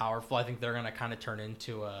really powerful. I think they're going to kind of turn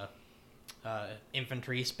into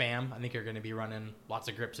infantry spam. I think you're going to be running lots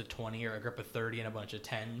of grips of 20 or a grip of 30 and a bunch of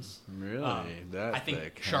 10s. Really? I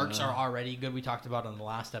think sharks are already good. We talked about on the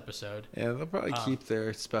last episode. Yeah, they'll probably keep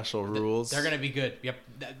their special rules. They're going to be good. Yep.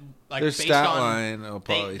 Their stat line will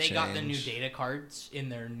probably they change. got the new data cards in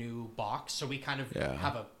their new box, so we kind of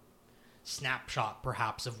have a snapshot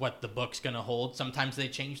perhaps of what the book's going to hold. Sometimes they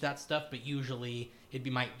change that stuff, but usually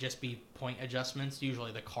might just be point adjustments.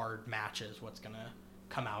 Usually the card matches what's going to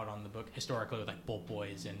come out on the book. Historically, with like Bolt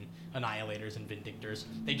Boys and Annihilators and Vindictors,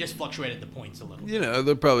 they just fluctuated the points a little bit.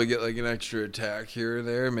 They'll probably get like an extra attack here or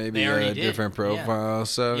there, maybe a different profile. Yeah.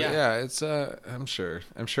 So it's I'm sure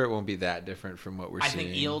it won't be that different from what we're seeing.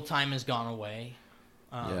 I think eel time has gone away.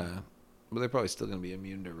 But they're probably still going to be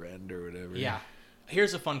immune to rend or whatever. Yeah.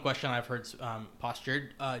 Here's a fun question I've heard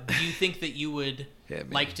postured. Do you think that you would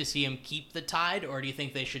like to see them keep the Tide, or do you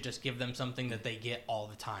think they should just give them something that they get all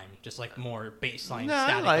the time, just like more baseline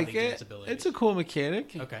static I like allegiance it. abilities? It's a cool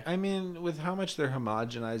mechanic. Okay. I mean, with how much they're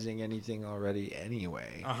homogenizing anything already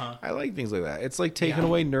anyway, I like things like that. It's like taking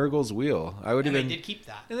away Nurgle's wheel. They did keep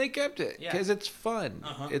that. And they kept it because it's fun.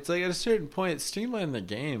 It's like at a certain point, streamline the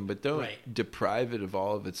game, but don't deprive it of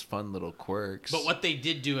all of its fun little quirks. But what they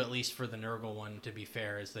did do, at least for the Nurgle one, to be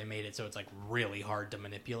fair, is they made it so it's like really hard to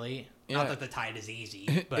manipulate. Not that the Tide is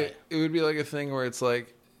easy, but it would be like a thing where it's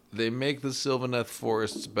like they make the Sylvaneth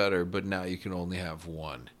forests better, but now you can only have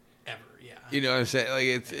one. Ever, yeah. You know what I'm saying?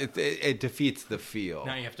 Like it defeats the feel.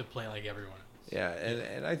 Now you have to play like everyone else. Yeah,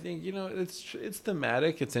 and I think it's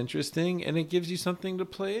thematic, it's interesting, and it gives you something to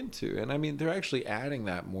play into. And I mean, they're actually adding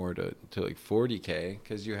that more to like 40K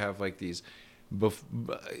because you have like these.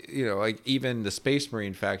 Like even the Space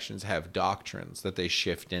Marine factions have doctrines that they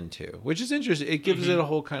shift into, which is interesting. It gives it a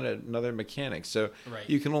whole kind of another mechanic. So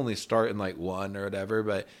you can only start in like one or whatever,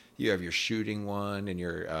 but you have your shooting one and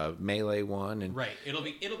your melee one, and it'll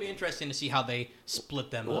be interesting to see how they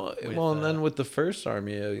split them up. And then with the first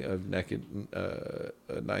army of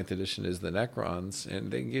Ninth Edition is the Necrons,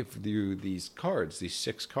 and they give you these cards, these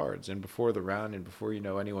 6 cards, and before the round and before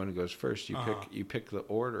anyone who goes first, you pick the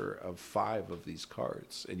order of 5 of these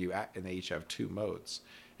cards, and they each have 2 modes.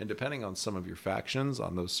 And depending on some of your factions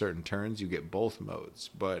on those certain turns, you get both modes.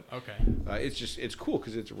 But it's cool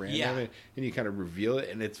because it's random and you kind of reveal it,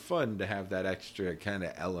 and it's fun to have that extra kind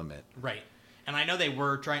of element. Right. And I know they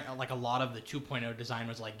were trying, like a lot of the 2.0 design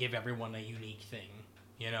was like give everyone a unique thing,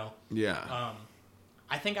 Yeah.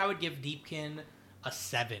 I think I would give Deepkin a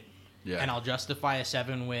 7. Yeah. And I'll justify a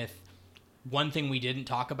 7 with one thing we didn't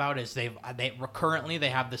talk about is currently they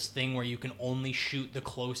have this thing where you can only shoot the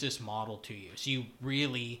closest model to you. So you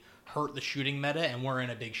really hurt the shooting meta, and we're in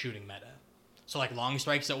a big shooting meta. So like long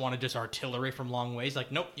strikes that want to just artillery from long ways, like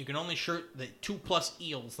nope, you can only shoot the 2+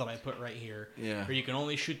 eels that I put right here. Yeah. Or you can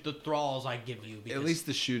only shoot the thralls I give you. At least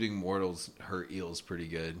the shooting mortals hurt eels pretty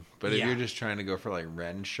good. But if you're just trying to go for like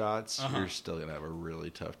Ren shots, you're still gonna have a really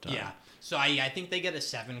tough time. Yeah. So I think they get a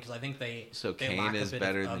 7 because I think they. So they Kane is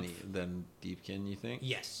better than Deepkin, you think?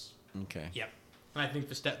 Yes. Okay. Yep. And I think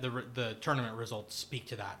the tournament results speak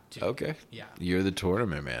to that too. Okay. Yeah. You're the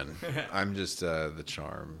tournament man. I'm just the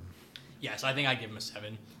charm. Yeah, so I think I'd give him a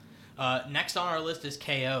 7. Next on our list is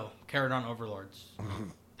KO, Caradon Overlords.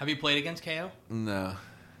 Have you played against KO? No.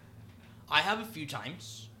 I have a few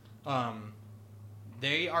times.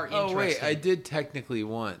 They are interesting. Oh, wait, I did technically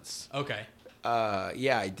once. Okay.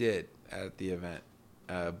 Yeah, I did at the event.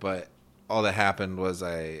 But all that happened was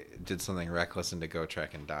I did something reckless into Go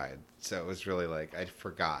Trek and died. So it was really like, I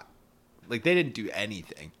forgot. Like, they didn't do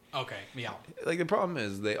anything. Okay, yeah. Like, the problem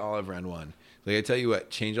is they all have Ren 1. Like, I tell you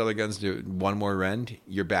what, change all their guns to 1 more Rend,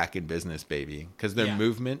 you're back in business, baby. Because their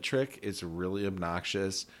movement trick is really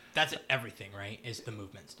obnoxious. That's everything, right? Is the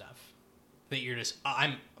movement stuff. That you're just,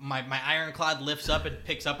 my Ironclad lifts up and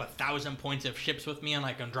picks up 1,000 points of ships with me, and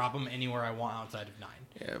I can drop them anywhere I want outside of 9.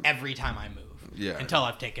 Yeah. Every time I move. Yeah. Until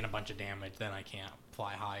I've taken a bunch of damage, then I can't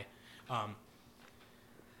fly high.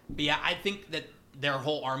 But yeah, I think that their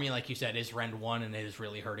whole army, like you said, is Rend 1, and it is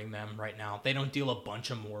really hurting them right now. They don't deal a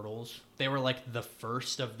bunch of mortals. They were like the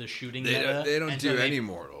first of the shooting meta. They don't do any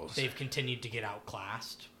mortals. They've continued to get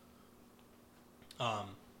outclassed.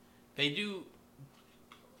 They do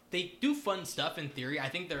fun stuff in theory. I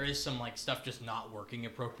think there is some like stuff just not working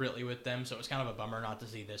appropriately with them, so it was kind of a bummer not to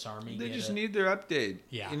see this army. They just need their update.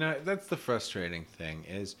 Yeah. That's the frustrating thing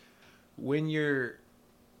is when you're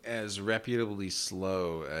as reputably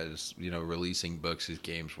slow as, releasing books as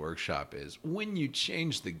Games Workshop is, when you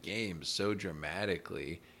change the game so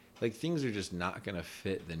dramatically, like things are just not going to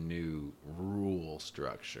fit the new rule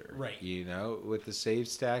structure. Right. With the save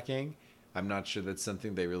stacking, I'm not sure that's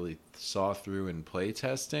something they really saw through in play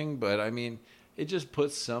testing, but I mean, it just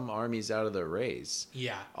puts some armies out of the race.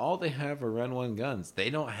 Yeah. All they have are Ren 1 guns. They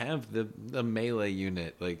don't have the melee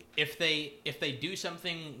unit. Like, if they do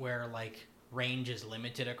something where like range is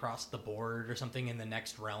limited across the board or something in the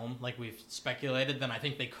next realm, like we've speculated, then I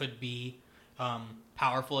think they could be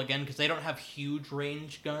powerful again, because they don't have huge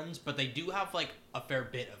range guns, but they do have like a fair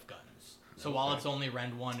bit of guns. So while it's only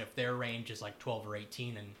Rend 1, if their range is like 12 or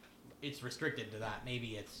 18 and it's restricted to that,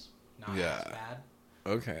 maybe it's not as bad.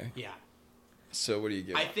 Okay. Yeah. So what do you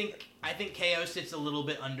give? I think KO sits a little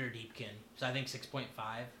bit under Deepkin. So I think 6.5.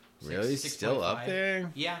 Really? 6, Still up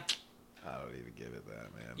there? Yeah. I don't even give it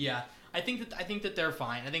that, man. Yeah. I think that they're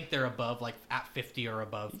fine. I think they're above, like at 50 or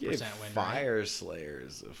above you percent win rate. Fire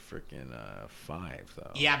Slayers a freaking 5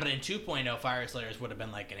 though. Yeah, but in 2.0, Fire Slayers would have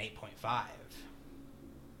been like an 8.5.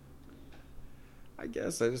 I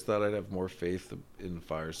guess I just thought I'd have more faith in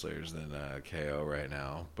Fire Slayers than KO right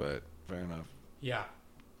now, but fair enough. Yeah.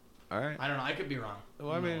 All right. I don't know. I could be wrong.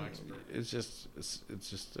 Well, I mean, it's just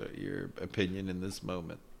your opinion in this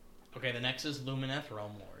moment. Okay, the next is Lumineth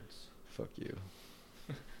Realm Lords. Fuck you.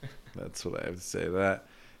 That's what I have to say to that.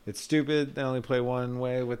 It's stupid. They only play one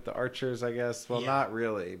way with the archers, I guess. Well, not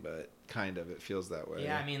really, but kind of. It feels that way.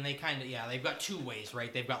 Yeah, I mean, they've got two ways,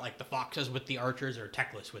 right? They've got like the foxes with the archers or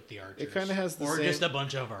techless with the archers. It kind of has the or same... just a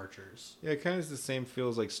bunch of archers. Yeah, it kind of has the same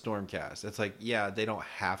feels like Stormcast. It's like, yeah, they don't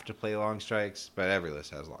have to play long strikes, but every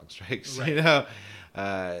list has long strikes. Right. You know,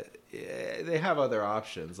 they have other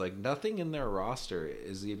options. Like nothing in their roster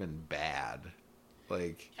is even bad.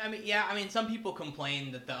 Like, I mean, some people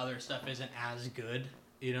complain that the other stuff isn't as good.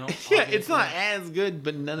 You know, yeah, it's not as good,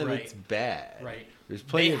 but none of it's bad. Right. There's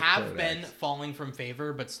plenty they of have codex. been falling from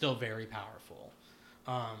favor, but still very powerful.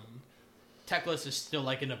 Teclis is still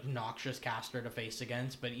like an obnoxious caster to face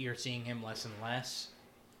against, but you're seeing him less and less.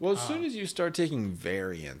 Well, as soon as you start taking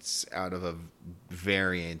variants out of a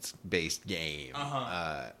variance-based game,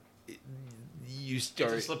 you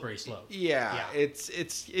start... It's a slippery slope. Yeah. It's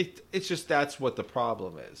just that's what the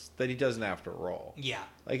problem is, that he doesn't have to roll. Yeah.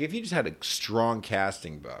 Like, if he just had a strong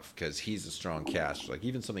casting buff, because he's a strong caster, like,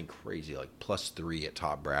 even something crazy, like +3 at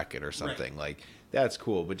top bracket or something, like, that's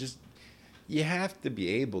cool. But just, you have to be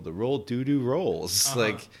able to roll doo-doo rolls.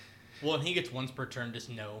 Like... Well, and he gets once per turn, just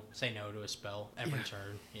say no to a spell every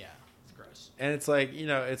turn. Yeah, it's gross. And it's like,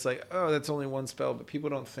 oh, that's only one spell, but people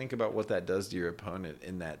don't think about what that does to your opponent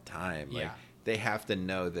in that time. Yeah. Like, they have to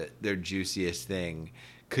know that their juiciest thing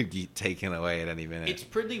could get taken away at any minute. It's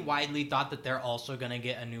pretty widely thought that they're also going to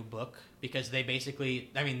get a new book, because they basically,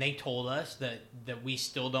 I mean, they told us that we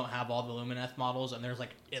still don't have all the Lumineth models, and there's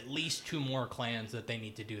like at least 2 more clans that they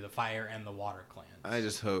need to do, the fire and the water clans. I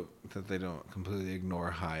just hope that they don't completely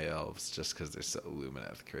ignore high elves just because they're so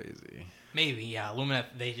Lumineth crazy. Maybe, yeah. Lumineth,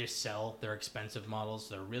 they just sell their expensive models.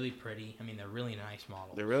 They're really pretty. I mean, they're really nice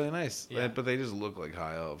models. They're really nice, Yeah. but they just look like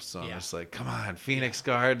high elves. So I'm Yeah. just like, come on, Phoenix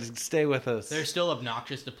Guard, stay with us. They're still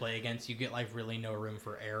obnoxious to play against. You get like really no room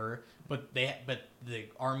for error. But the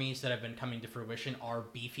armies that have been coming to fruition are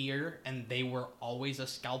beefier, and they were always a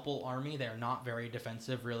scalpel army. They're not very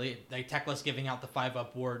defensive, really. Like Teclis giving out the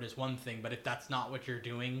 5-up ward is one thing, but if that's not what you're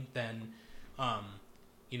doing, then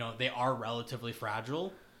they are relatively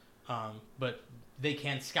fragile. But they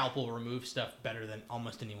can scalpel remove stuff better than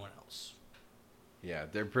almost anyone else. Yeah,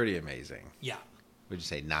 they're pretty amazing. Yeah. Would you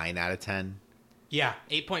say 9 out of 10? Yeah,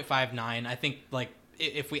 8.59. I think like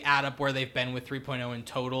if we add up where they've been with 3.0 in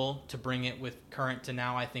total to bring it with current to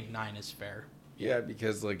now, I think 9 is fair. Yeah,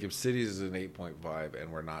 because like if cities is an 8.5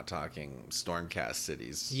 and we're not talking Stormcast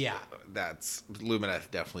cities, that's Lumineth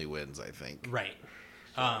definitely wins, I think. Right.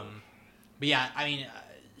 But yeah, I mean,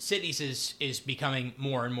 cities is becoming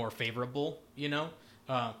more and more favorable,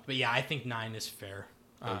 But yeah, I think 9 is fair.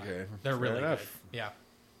 Okay, they're fair really enough. good. Yeah.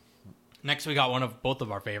 Next, we got both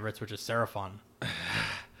of our favorites, which is Seraphon.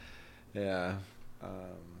 Yeah.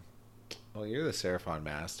 Well, you're the Seraphon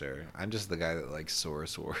master. I'm just the guy that likes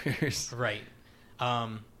Saurus Warriors. Right.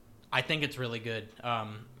 I think it's really good. I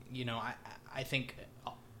think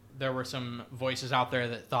there were some voices out there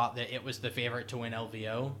that thought that it was the favorite to win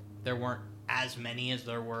LVO. There weren't as many as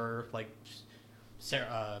there were like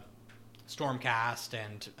Stormcast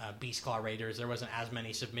and Beastclaw Raiders. There wasn't as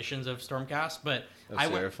many submissions of Stormcast, but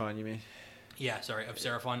Seraphon, you mean? Yeah, sorry, of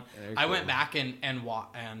Seraphon. Very I cool. went back and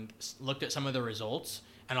looked at some of the results,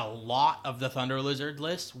 and a lot of the Thunder Lizard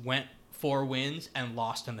lists went 4 wins and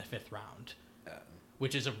lost in the 5th round,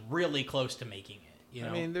 which is really close to making it. I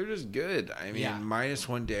mean, they're just good. I mean, Yeah.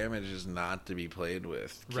 -1 damage is not to be played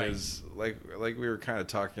with. Because, like we were kind of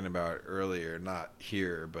talking about earlier, not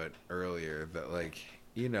here, but earlier, that, like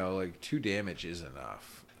 2 damage is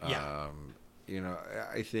enough. Yeah.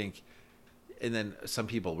 I think and then some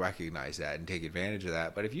people recognize that and take advantage of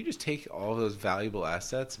that. But if you just take all those valuable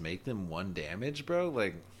assets, make them 1 damage, bro,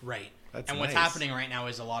 like Right. that's and what's nice. happening right now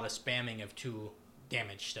is a lot of spamming of 2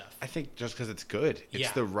 damage stuff. I think just because it's good,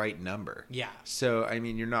 it's the right number. Yeah. So I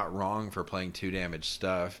mean, you're not wrong for playing 2 damage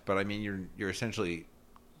stuff, but I mean, you're essentially.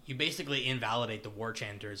 You basically invalidate the War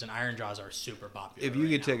Chanters, and Iron Jaws are super popular. If you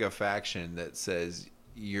right could now. take a faction that says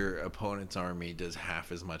your opponent's army does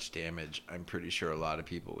half as much damage, I'm pretty sure a lot of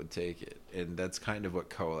people would take it. And that's kind of what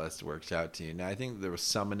Coalesced works out to you. Now, I think the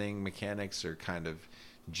summoning mechanics are kind of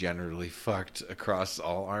generally fucked across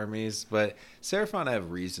all armies, but Seraphon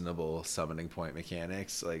have reasonable summoning point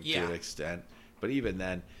mechanics, like to an extent. But even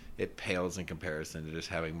then, it pales in comparison to just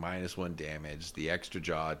having -1 damage, the extra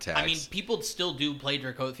jaw attacks. I mean, people still do play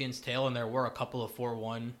Dracothian's Tail, and there were a couple of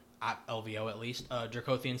 4-1 at LVO at least.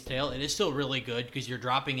 Dracothian's Tail, it is still really good because you're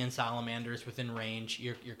dropping in salamanders within range.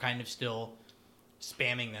 You're kind of still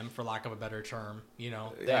spamming them, for lack of a better term. You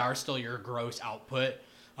know, they are still your gross output.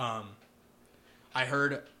 I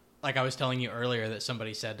heard, like I was telling you earlier, that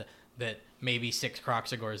somebody said that maybe 6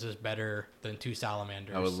 Croxagors is better than 2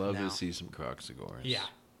 salamanders. I would love now. to see some Croxagors. Yeah.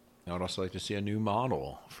 I would also like to see a new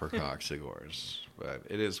model for Croxagors, but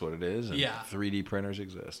it is what it is, and 3D printers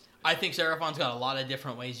exist. I think Seraphon's got a lot of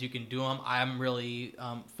different ways you can do them. I'm really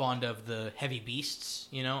fond of the heavy beasts.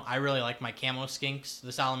 You know, I really like my camo skinks.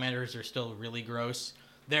 The salamanders are still really gross.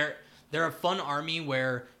 They're a fun army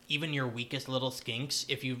where even your weakest little skinks,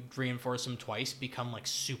 if you reinforce them twice, become like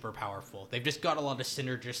super powerful. They've just got a lot of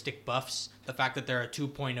synergistic buffs. The fact that they're a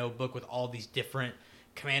 2.0 book with all these different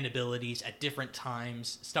command abilities at different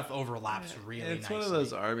times, stuff overlaps really nicely. It's one of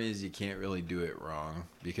those armies you can't really do it wrong,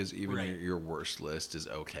 because even your worst list is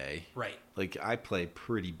okay. Right. Like, I play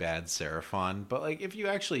pretty bad Seraphon, but like if you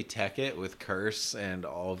actually tech it with Curse and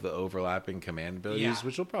all of the overlapping command abilities,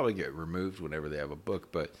 which will probably get removed whenever they have a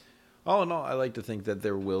book, but all in all, I like to think that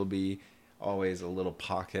there will be always a little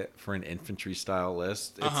pocket for an infantry style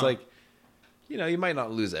list. It's like, you know, you might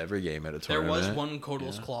not lose every game at a tournament. There was one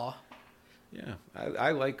Kotal's Claw. Yeah,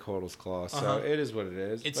 I like Kotal's Claw, so it is what it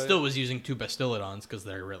is. It still was using 2 Bastillodons because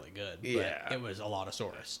they're really good. But Yeah. it was a lot of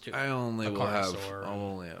Saurus, too. I'll only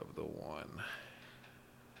have the one.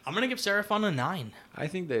 I'm going to give Seraphon a 9. I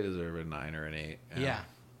think they deserve a 9 or an 8. Yeah.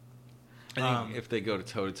 I think if they go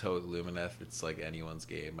toe-to-toe with Lumineth, it's like anyone's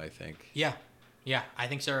game, I think. Yeah. Yeah, I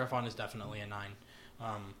think Seraphon is definitely a 9.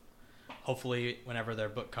 Hopefully, whenever their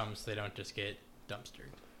book comes, they don't just get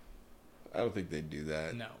dumpstered. I don't think they'd do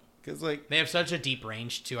that. No. Because, like, they have such a deep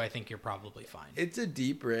range, too. I think you're probably fine. It's a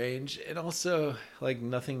deep range. And also, like,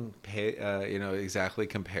 nothing, exactly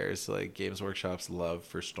compares to, like, Games Workshop's love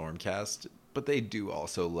for Stormcast. But they do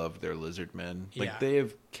also love their Lizardmen. Like, they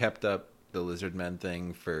have kept up the Lizardmen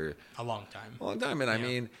thing for a long time. And I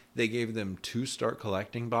mean, they gave them 2 start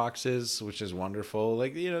collecting boxes, which is wonderful.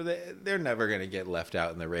 Like, you know, they're never going to get left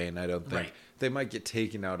out in the rain, I don't think. Right. They might get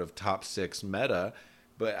taken out of top 6 meta,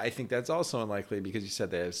 but I think that's also unlikely because you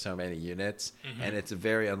said they have so many units, and it's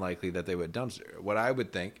very unlikely that they would dumpster. What I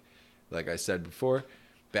would think, like I said before,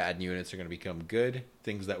 bad units are going to become good.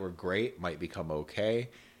 Things that were great might become okay.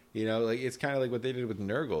 You know, like it's kind of like what they did with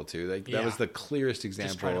Nurgle too. Like that was the clearest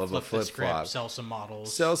example of a flip flop. Sell some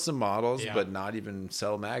models, but not even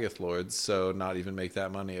sell Magath Lords. So not even make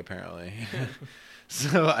that money apparently.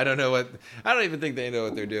 So I don't even think they know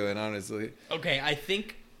what they're doing, honestly. Okay, I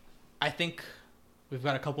think we've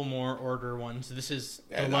got a couple more Order ones. This is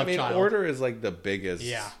the Love Child. Order is like the biggest.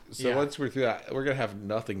 Yeah. So once we're through that, we're gonna have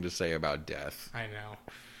nothing to say about death. I know.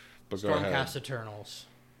 But Stormcast Eternals.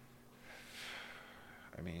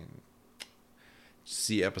 I mean,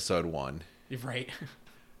 see episode 1. You're right.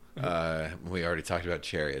 We already talked about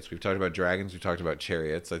chariots. We've talked about dragons. We've talked about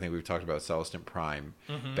chariots. I think we've talked about Celestant Prime.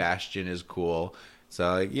 Bastion is cool. So,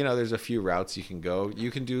 like, you know, there's a few routes you can go.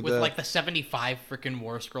 You can do with like the 75 freaking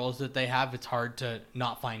War Scrolls that they have. It's hard to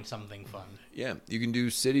not find something fun. Yeah, you can do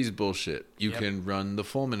cities bullshit. You can run the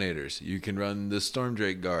Fulminators. You can run the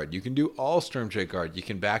Stormdrake Guard. You can do all Stormdrake Guard. You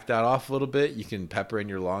can back that off a little bit. You can pepper in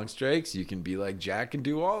your long strikes. You can be like Jack and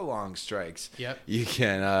do all long strikes. Yep. You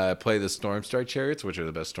can play the Stormstrike Chariots, which are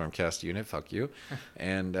the best Stormcast unit. Fuck you.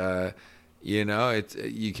 And you know,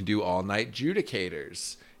 you can do all night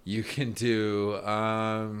Judicators. You can do,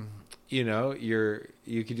 you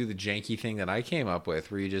can do the janky thing that I came up with,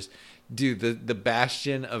 where you just do the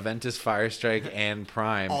Bastion, Aventus Firestrike, and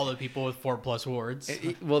Prime. All the people with 4+ wards.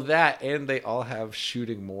 Well, that, and they all have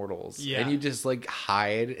shooting mortals. Yeah. And you just, like,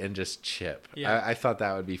 hide and just chip. Yeah. I thought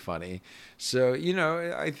that would be funny. So, you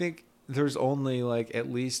know, I think there's only, like,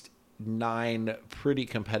 at least 9 pretty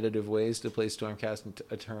competitive ways to play Stormcast and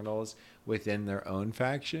Eternals within their own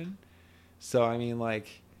faction. So, I mean, like,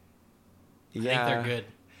 I think they're good.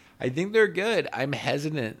 I think they're good. I'm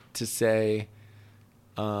hesitant to say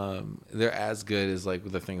they're as good as like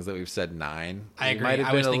the things that we've said 9. I agree.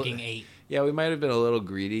 I was thinking 8. Yeah, we might have been a little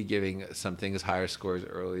greedy giving some things higher scores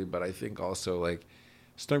early, but I think also like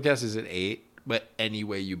Stormcast is an 8, but any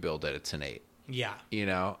way you build it, it's an 8. Yeah. You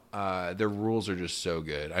know, their rules are just so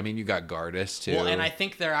good. I mean, you got Gardas too. Well, and I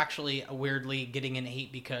think they're actually weirdly getting an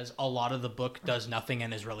 8 because a lot of the book does nothing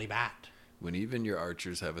and is really bad. When even your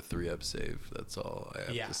archers have a 3-up save, that's all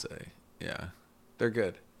I have to say. Yeah. They're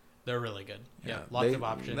good. They're really good. Yeah, lots of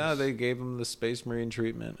options. No, they gave them the Space Marine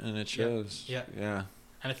treatment, and it shows. Yeah. Yeah.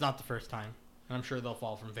 And it's not the first time. And I'm sure they'll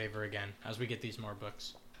fall from favor again as we get these more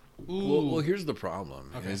books. Well, here's the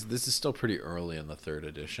problem. Okay. This is still pretty early in the 3rd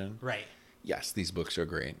edition. Right. Yes, these books are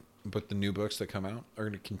great, but the new books that come out are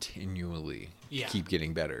going to continually keep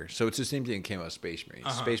getting better. So it's the same thing that came out with Space Marines.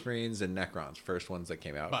 Uh-huh. Space Marines and Necrons, first ones that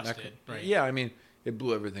came out. Busted, right. Yeah, I mean, it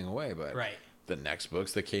blew everything away, but Right. the next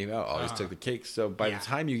books that came out always Uh-huh. took the cake. So by the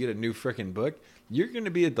time you get a new freaking book, you're going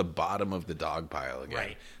to be at the bottom of the dog pile again.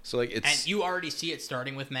 Right. So like it's And you already see it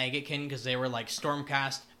starting with Maggotkin because they were like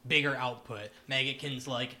Stormcast, bigger output. Maggotkin's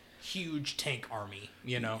like huge tank army,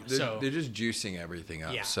 you know. they're just juicing everything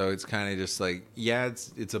up. Yeah. So it's kind of just like, yeah,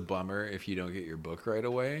 it's a bummer if you don't get your book right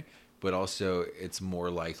away, but also it's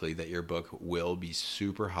more likely that your book will be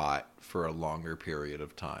super hot for a longer period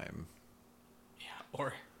of time. Yeah.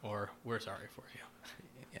 Or we're sorry for you.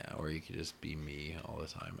 Yeah, or you could just be me all the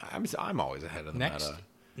time. I'm always ahead of the meta.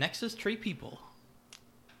 Next is Tree People.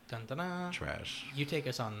 Dun, dun, dun. Trash. You take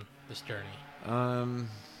us on this journey.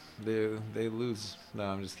 They lose. No,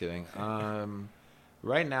 I'm just kidding.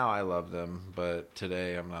 Right now I love them, but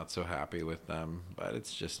today I'm not so happy with them. But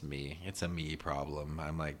it's just me. It's a me problem.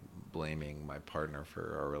 I'm like blaming my partner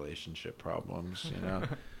for our relationship problems. You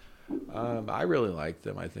know. I really like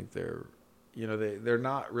them. I think they're, you know, they're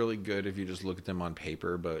not really good if you just look at them on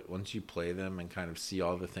paper. But once you play them and kind of see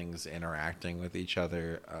all the things interacting with each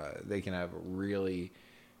other, they can have really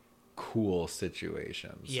cool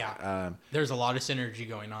situations. Yeah. There's a lot of synergy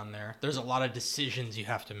going on there. There's a lot of decisions you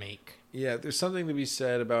have to make. Yeah, there's something to be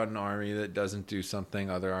said about an army that doesn't do something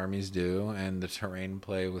other armies do, and the terrain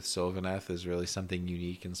play with Sylvaneth is really something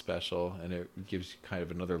unique and special, and it gives kind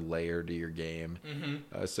of another layer to your game.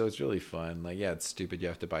 Mm-hmm. So it's really fun. Like, yeah, it's stupid you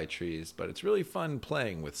have to buy trees, but it's really fun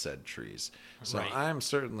playing with said trees. So Right. I'm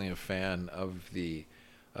certainly a fan of the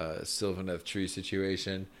Sylvaneth tree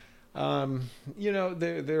situation. You know,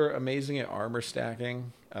 they're amazing at armor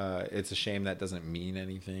stacking. It's a shame that doesn't mean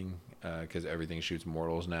anything because everything shoots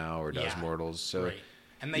mortals now or does mortals. So, right.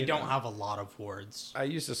 And they don't have a lot of wards. I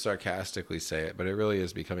used to sarcastically say it, but it really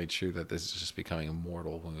is becoming true that this is just becoming a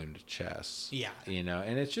mortal wound chess. Yeah. You know,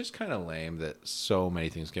 and it's just kind of lame that so many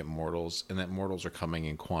things get mortals and that mortals are coming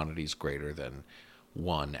in quantities greater than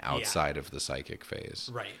one outside of the psychic phase.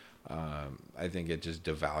 Right. I think it just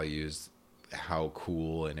devalues how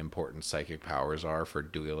cool and important psychic powers are for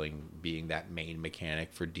being that main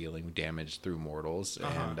mechanic for dealing damage through mortals.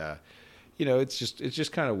 And you know, it's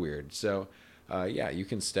just kind of weird. So yeah, you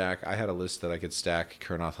can stack. I had a list that I could stack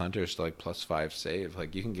Kurnoth Hunters to like +5 save.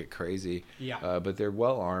 Like, you can get crazy. Yeah. But they're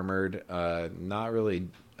well armored, not really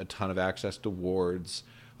a ton of access to wards.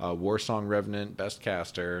 Warsong Revenant, best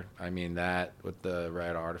caster. I mean, that with the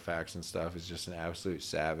red artifacts and stuff is just an absolute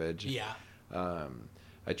savage. Yeah.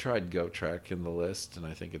 I tried Gotrek in the list, and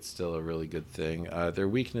I think it's still a really good thing. Their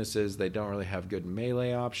weakness is they don't really have good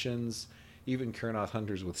melee options. Even Kurnoth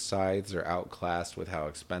Hunters with scythes are outclassed with how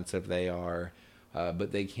expensive they are,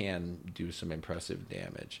 but they can do some impressive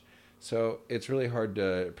damage. So it's really hard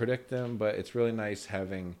to predict them, but it's really nice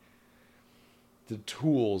having the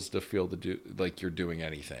tools to feel like you're doing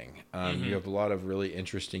anything. You have a lot of really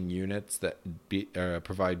interesting units that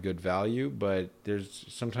provide good value, but there's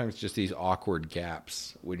sometimes just these awkward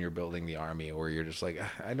gaps when you're building the army where you're just like,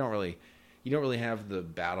 you don't really have the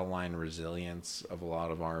battle line resilience of a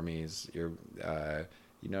lot of armies. You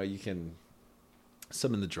know, you can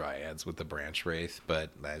summon the Dryads with the Branch Wraith, but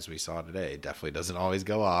as we saw today, it definitely doesn't always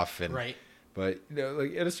go off. And, Right. But, you know,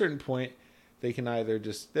 like at a certain point, they can either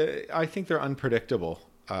just... I think they're unpredictable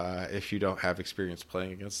if you don't have experience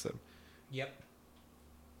playing against them. Yep.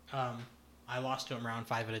 I lost to him round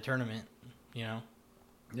 5 at a tournament, you know.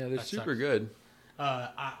 Yeah, they're That super sucks. good.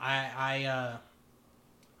 I'm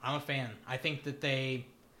a fan. I think that they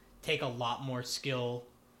take a lot more skill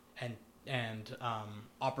and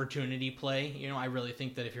opportunity play. You know, I really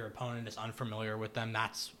think that if your opponent is unfamiliar with them,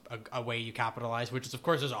 that's a way you capitalize, which is, of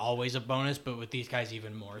course, is always a bonus, but with these guys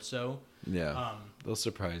even more so. Yeah, they'll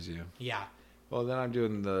surprise you. Yeah. Well, then I'm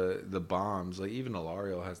doing the bombs. Like, even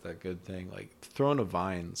Alariel has that good thing. Like, Throne of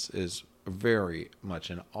Vines is very much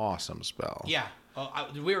an awesome spell. Yeah.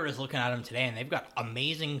 We were just looking at them today, and they've got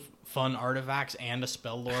amazing fun artifacts and a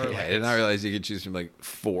spell lore. Yeah, Like, I did not realize you could choose from like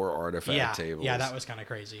 4 artifact tables. Yeah, that was kind of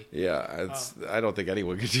crazy. Yeah, I don't think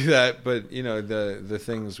anyone could do that. But you know, the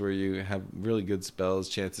things where you have really good spells,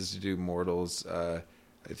 chances to do mortals. I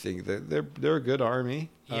think that they're a good army.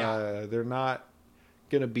 Yeah. They're not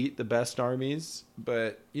gonna beat the best armies,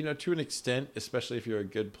 but you know, to an extent, especially if you're a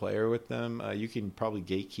good player with them, you can probably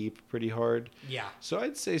gatekeep pretty hard. Yeah. So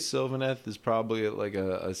I'd say Sylvaneth is probably like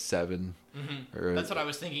a 7. Mm-hmm. That's what I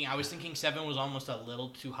was thinking. I was thinking 7 was almost a little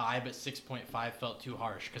too high, but 6.5 felt too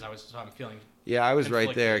harsh because I'm feeling. Yeah, I was right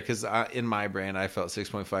conflicted. there because in my brain I felt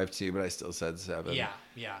 6.5 too, but I still said 7.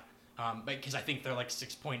 Yeah. But because I think they're like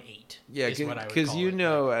 6.8. Yeah, because you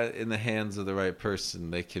in the hands of the right person,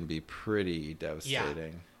 they can be pretty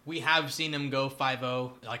devastating. Yeah. We have seen them go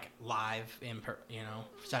 5-0 like live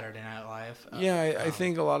Saturday Night Live. I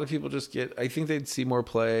think a lot of people I think they'd see more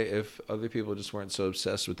play if other people just weren't so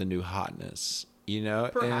obsessed with the new hotness. You know,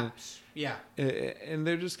 perhaps. And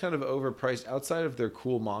they're just kind of overpriced. Outside of their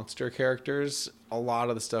cool monster characters, a lot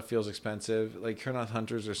of the stuff feels expensive. Like, Kurnoth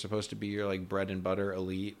Hunters are supposed to be your, like, bread and butter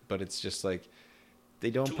elite, but it's just, like, they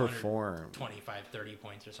don't perform. 25, 30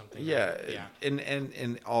 points or something. Yeah. Right? Yeah.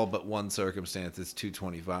 In all but one circumstance, it's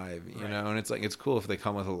 225, you know? And it's, like, it's cool if they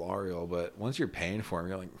come with a Lariel, but once you're paying for them,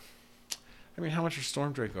 you're like, I mean, how much are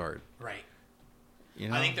Stormdrake Guard? Right. You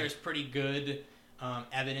know? I think there's pretty good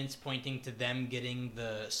evidence pointing to them getting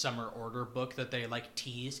the Summer Order book that they like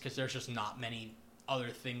tease, because there's just not many other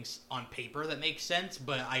things on paper that make sense,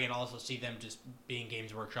 but I can also see them just being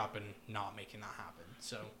Games Workshop and not making that happen.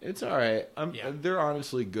 So it's all right. They're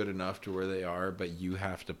honestly good enough to where they are, but you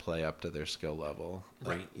have to play up to their skill level.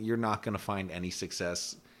 Right. Like, you're not going to find any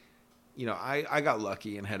success. You know, I got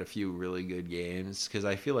lucky and had a few really good games because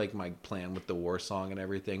I feel like my plan with the war song and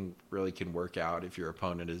everything really can work out if your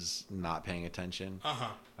opponent is not paying attention.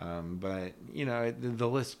 But, you know, the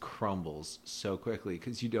list crumbles so quickly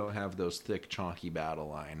because you don't have those thick, chalky battle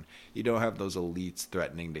line. You don't have those elites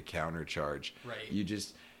threatening to countercharge. Right. You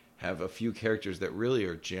just have a few characters that really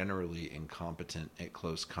are generally incompetent at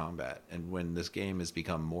close combat. And when this game has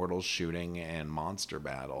become mortal shooting and monster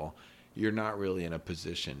battle, you're not really in a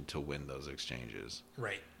position to win those exchanges.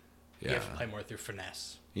 Right. Yeah. You have to play more through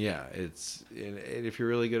finesse. Yeah, and if you're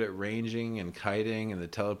really good at ranging and kiting and the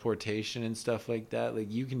teleportation and stuff like that,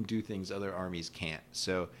 like, you can do things other armies can't.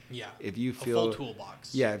 So if you feel a full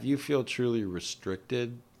toolbox. Yeah, if you feel truly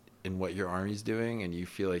restricted in what your army's doing and you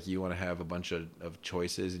feel like you want to have a bunch of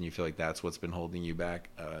choices and you feel like that's what's been holding you back,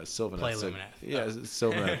 Sylvaneth. Play Lumineth.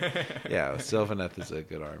 Sylvaneth. Yeah, Sylvaneth is a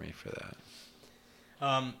good army for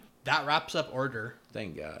that. That wraps up Order.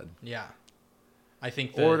 Thank God. Yeah. I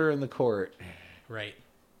think Order in the court. Right.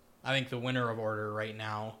 I think the winner of Order right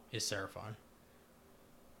now is Seraphon.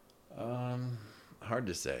 Hard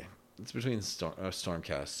to say. It's between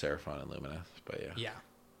Stormcast, Seraphon, and Lumineth, but yeah. Yeah.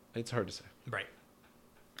 It's hard to say. Right.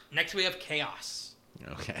 Next we have Chaos.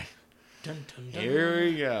 Okay. Dun, dun, dun. Here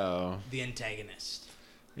we go. The antagonist.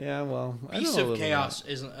 Yeah, well, Beast of Chaos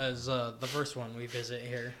is the first one we visit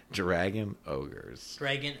here. Dragon Ogres.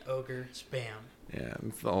 Dragon Ogre Spam. Yeah,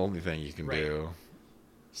 it's the only thing you can do.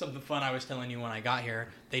 Something fun I was telling you when I got here,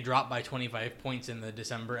 they dropped by 25 points in the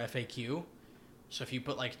December FAQ. So if you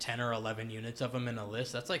put like 10 or 11 units of them in a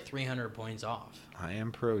list, that's like 300 points off. I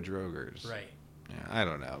am pro Drogers. Right. Yeah, I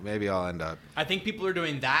don't know. Maybe I'll end up... I think people are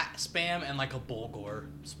doing that spam and like a Bulgor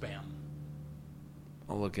spam.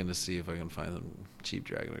 I'll look in to see if I can find them cheap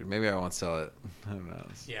Dragon Ogres. Maybe I won't sell it. Who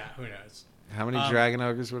knows? Yeah, who knows? How many Dragon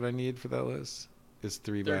Ogres would I need for that list? It's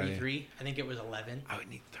 3 by... 33? I think it was 11. I would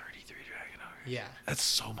need 33 Dragon Ogres. Yeah. That's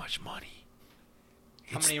so much money.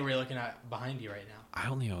 How many are we looking at behind you right now? I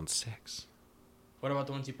only own 6. What about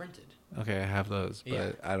the ones you printed? Okay, I have those, but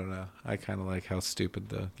Yeah. I don't know. I kind of like how stupid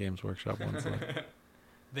the Games Workshop ones look.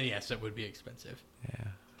 Then yes, it would be expensive. Yeah,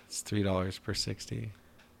 it's $3 per 60.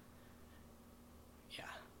 Yeah,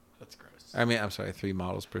 that's gross. I mean, I'm sorry, 3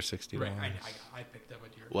 models per $60. Right, I picked up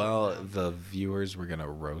what you were Well, putting down. the viewers were gonna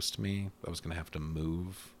roast me. I was gonna have to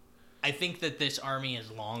move. I think that this army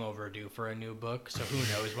is long overdue for a new book, so who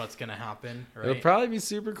knows what's gonna happen, right? It'll probably be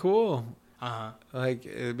super cool. Uh-huh. Like,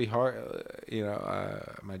 it'd be hard.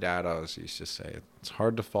 My dad always used to say it's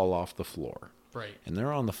hard to fall off the floor. Right. And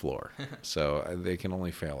they're on the floor, so they can only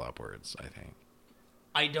fail upwards, I think.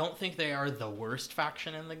 I don't think they are the worst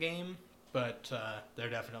faction in the game, but they're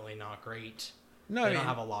definitely not great. No, They don't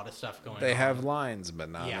have a lot of stuff going on. They have lines, but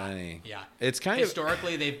not many. Yeah. It's kind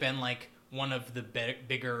Historically, they've been like one of the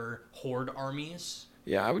bigger horde armies.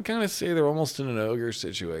 Yeah, I would kind of say they're almost in an ogre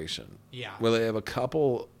situation. Yeah. Where they have a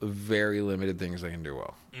couple very limited things they can do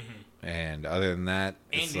well. Mm-hmm. And other than that,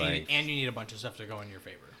 it's you need a bunch of stuff to go in your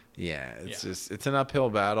favor. Yeah, it's an uphill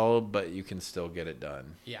battle, but you can still get it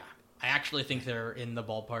done. Yeah. I actually think they're in the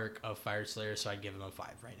ballpark of Fire Slayer, so I'd give them a 5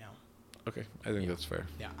 right now. Okay, I think that's fair.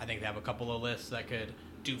 Yeah, I think they have a couple of lists that could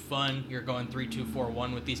do fun. You're going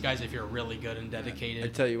 3-2-4-1 with these guys if you're really good and dedicated. I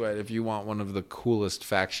tell you what, if you want one of the coolest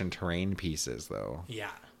faction terrain pieces, though.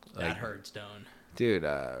 Yeah, that hurts, Stone. Dude,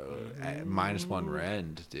 -1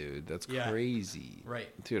 rend, dude. That's crazy.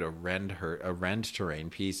 Right. Dude, a rend terrain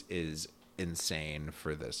piece is insane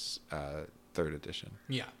for this 3rd edition.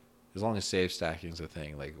 Yeah. As long as save stacking's a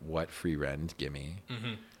thing, like what free rend, gimme.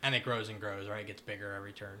 Mm-hmm. And it grows and grows, right? It gets bigger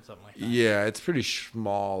every turn, something like that. Yeah, it's pretty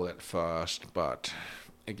small at first, but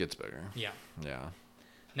it gets bigger. Yeah. Yeah.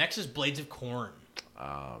 Next is Blades of Corn.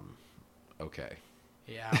 Okay.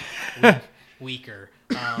 Yeah. Weaker.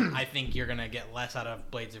 I think you're going to get less out of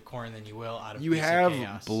Blades of Corn than you will out of You Beasts of have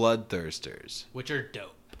Chaos, Bloodthirsters, which are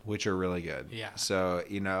dope. which are really good. Yeah. So,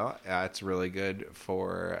 it's really good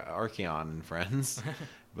for Archeon and friends,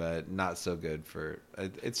 but not so good for...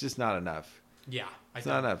 It's just not enough. Yeah. It's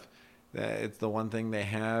not enough. It's the one thing they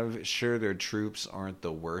have. Sure, their troops aren't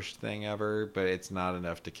the worst thing ever, but it's not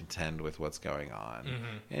enough to contend with what's going on.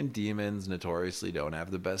 Mm-hmm. And demons notoriously don't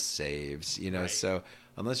have the best saves, Right. So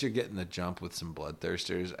unless you're getting the jump with some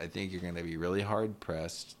Bloodthirsters, I think you're going to be really hard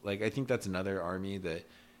pressed. Like, I think that's another army that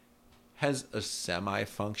has a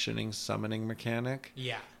semi-functioning summoning mechanic.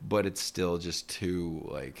 Yeah. But it's still just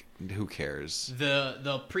too, who cares?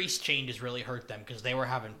 The priest changes really hurt them because they were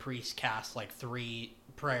having priests cast 3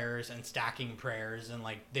 prayers and stacking prayers, and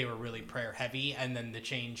they were really prayer heavy, and then the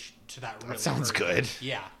change to that really sounds hurt good.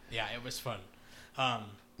 them. Yeah, it was fun.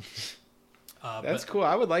 That's cool.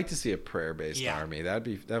 I would like to see a prayer-based army. That's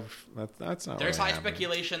not. There's really high happening.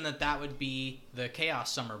 speculation that would be the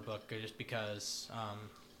Chaos Summer book, just because.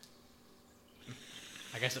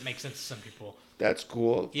 I guess it makes sense to some people. That's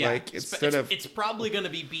cool. Yeah, it's probably going to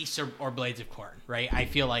be Beasts or Blades of Corn, right? I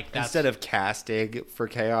feel like that's instead of casting for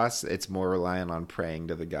chaos, it's more reliant on praying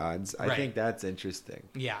to the gods. I think that's interesting.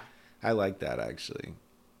 Yeah, I like that actually.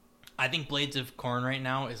 I think Blades of Corn right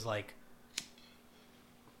now is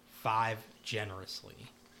 5 generously.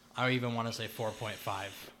 I even want to say 4.5.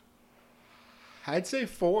 I'd say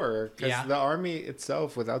 4 because Yeah. the army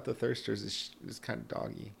itself without the thirsters is kind of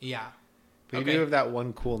doggy. Yeah. But you do have that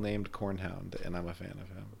one cool named Cornhound, and I'm a fan of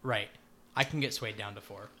him. Right. I can get swayed down to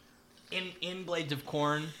 4. In Blades of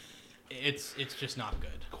Corn, it's just not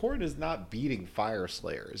good. Corn is not beating Fire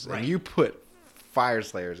Slayers, Right. and you put Fire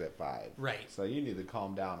Slayers at 5. Right. So you need to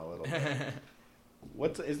calm down a little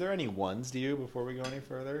bit. Is there any ones to you before we go any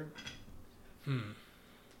further?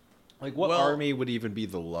 What army would even be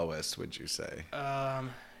the lowest, would you say?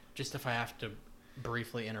 Just if I have to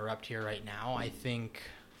briefly interrupt here right now, I think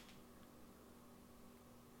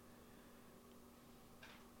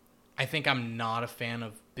I'm not a fan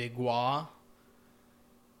of Big Wah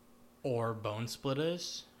or Bone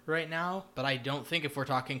Splitters right now, but I don't think if we're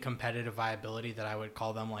talking competitive viability that I would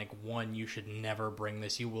call them one, you should never bring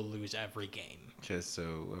this, you will lose every game. Okay,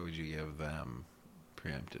 so what would you give them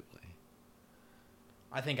preemptively?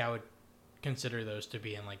 I think I would consider those to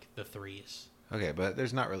be in the 3s. Okay, but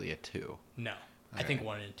there's not really a 2. No. I think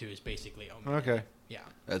 1 and 2 is basically omitted. Okay. Yeah.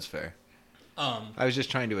 That's fair. I was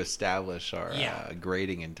just trying to establish our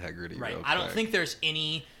grading integrity. Right. Real I don't quick. think there's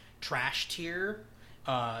any trash tier,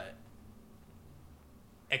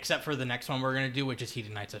 except for the next one we're gonna do, which is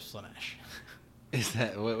Heated Knights of Slaanesh. Is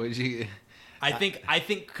that what would you? I think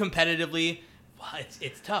competitively,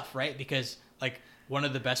 it's tough, right? Because one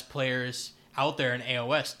of the best players out there in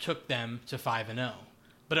AOS took them to 5-0,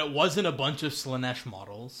 but it wasn't a bunch of Slaanesh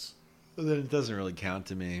models. Well, then it doesn't really count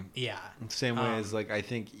to me. Yeah. Same way as I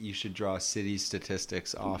think you should draw city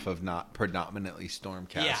statistics off of not predominantly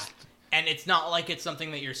Stormcast. Yeah. And it's not like it's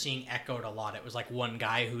something that you're seeing echoed a lot. It was one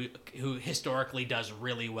guy who historically does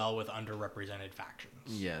really well with underrepresented factions.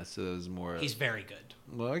 Yeah, so it was more... He's very good.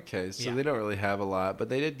 Well, okay, so they don't really have a lot, but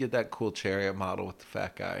they did get that cool chariot model with the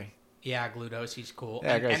fat guy. Yeah, Gludos, he's cool.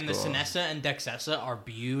 Yeah, and the cool. Sinessa and Dexessa are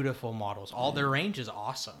beautiful models. All their range is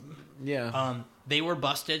awesome. Yeah. They were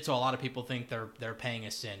busted, so a lot of people think they're paying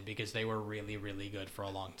a sin because they were really, really good for a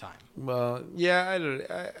long time. Well, yeah,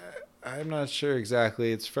 I'm not sure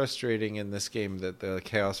exactly. It's frustrating in this game that the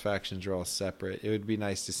Chaos factions are all separate. It would be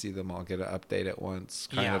nice to see them all get an update at once,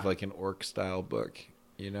 kind of like an orc style book,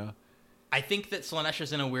 I think that Slaanesh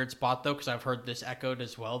is in a weird spot, though, because I've heard this echoed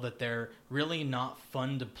as well, that they're really not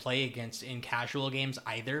fun to play against in casual games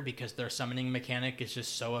either, because their summoning mechanic is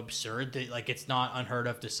just so absurd that, like, it's not unheard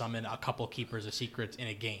of to summon a couple Keepers of Secrets in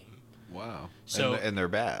a game. Wow. So, and they're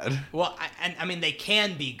bad. Well, I mean, they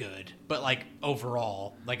can be good, but, like,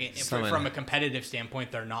 overall, like, from a competitive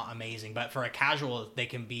standpoint, they're not amazing. But for a casual, they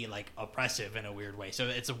can be, like, oppressive in a weird way. So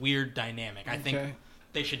it's a weird dynamic. I think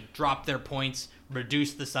they should drop their points,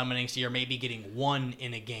 reduce the summoning, so you're maybe getting one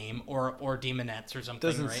in a game, or Demonettes or something.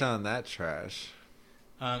 Doesn't sound that trash.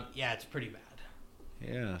 Yeah, it's pretty bad.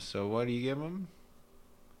 Yeah, so what do you give them?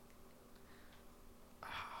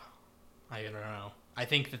 I don't know. I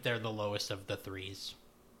think that they're the lowest of the threes.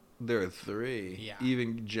 There are 3. Yeah.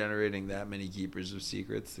 Even generating that many Keepers of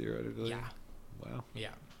Secrets, theoretically. Yeah. Wow. Yeah.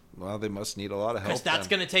 Well, they must need a lot of help.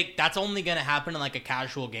 Because that's only gonna happen in like a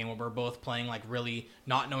casual game where we're both playing like really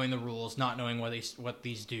not knowing the rules, not knowing what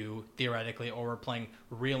these do theoretically, or we're playing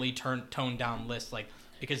really toned down lists, like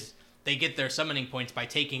because they get their summoning points by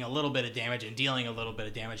taking a little bit of damage and dealing a little bit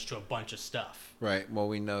of damage to a bunch of stuff. Right. Well,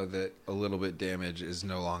 we know that a little bit damage is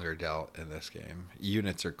no longer dealt in this game.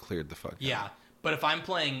 Units are cleared the fuck out. Yeah, but if I'm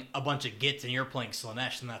playing a bunch of Gits and you're playing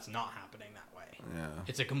Slaanesh, then that's not happening that way. Yeah.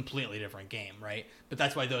 It's a completely different game, right? But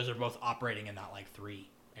that's why those are both operating in that like 3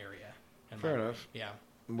 area. Fair enough. Yeah.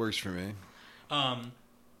 Works for me.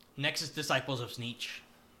 Next is Disciples of Sneech.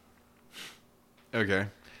 Okay.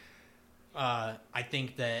 I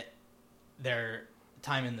think that their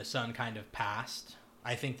time in the sun kind of passed.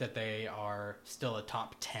 I think that they are still a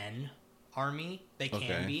top 10 army. They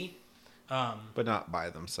can be. But not by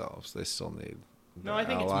themselves. They still need No, I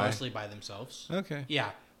think ally. it's mostly by themselves. Okay. Yeah.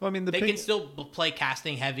 Well, I mean, they can still play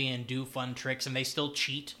casting heavy and do fun tricks, and they still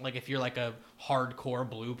cheat. Like if you're like a hardcore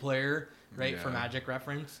blue player, right, for Magic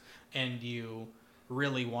reference, and you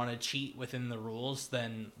really want to cheat within the rules,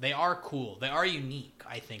 then they are cool. They are unique,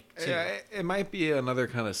 I think, too. Yeah, it might be another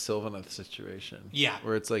kind of Sylvaneth situation. Yeah.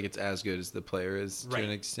 Where it's like it's as good as the player is to an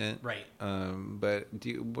extent. Right. But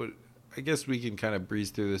I guess we can kind of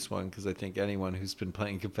breeze through this one because I think anyone who's been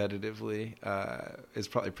playing competitively is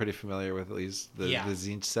probably pretty familiar with at least the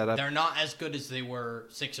Tzeentch setup. They're not as good as they were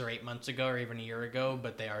 6 or 8 months ago or even a year ago,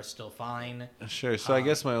 but they are still fine. Sure. So I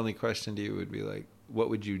guess my only question to you would be like, what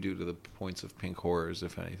would you do to the points of Pink Horrors,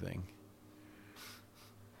 if anything?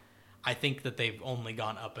 I think that they've only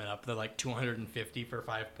gone up and up. They're like 250 for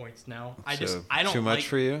 5 points now. I don't too much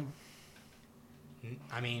for you.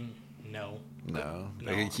 I mean, no. No,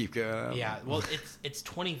 they can keep going up. Yeah, well, it's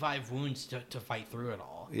 25 wounds to fight through it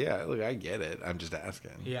all. Yeah, look, I get it. I'm just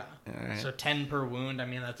asking. Yeah. Right. So 10 per wound. I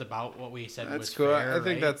mean, that's about what we said was cool. fair. I think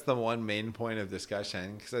right? that's the one main point of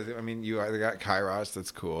discussion because I mean, you either got Kairos, that's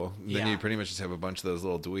cool. Then you pretty much just have a bunch of those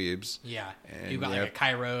little dweebs. Yeah, and you got like a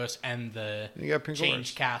Kairos and the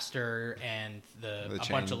Change Caster and a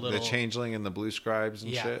bunch of little the Changeling and the Blue Scribes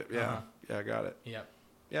and shit. Yeah, yeah, I got it. Yep.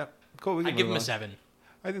 Yeah, cool. I'd give them a 7.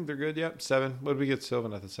 I think they're good. Yep, 7. What did we get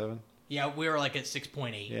Sylvaneth at 7? Yeah, we were like at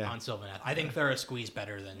 6.8 on Sylvaneth. I think they're a squeeze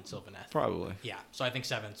better than Sylvaneth. Probably. Yeah, so I think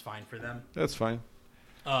 7's fine for them. That's fine.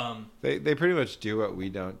 They pretty much do what we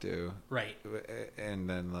don't do. Right. And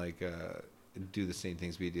then like do the same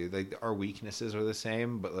things we do. Like our weaknesses are the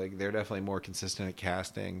same, but like they're definitely more consistent at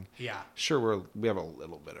casting. Yeah. Sure, we have a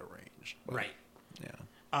little bit of range. But, right.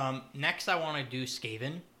 Yeah. Next, I want to do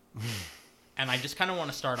Skaven. And I just kind of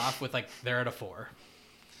want to start off with like they're at a 4.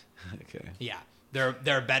 Okay. Yeah.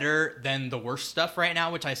 They're better than the worst stuff right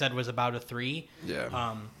now, which I said was about a 3.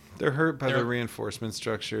 Yeah. They're hurt by the reinforcement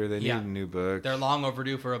structure. They need a new book. They're long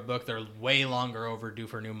overdue for a book. They're way longer overdue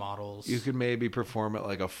for new models. You could maybe perform at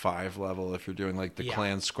like a 5 level if you're doing like the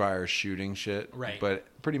Clan Scryer shooting shit. Right. But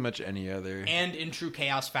pretty much any other. And in true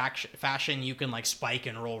Chaos fashion, you can like spike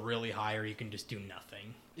and roll really high, or you can just do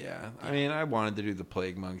nothing. Yeah. I mean, I wanted to do the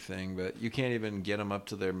Plague Monk thing, but you can't even get them up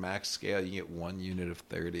to their max scale. You get 1 unit of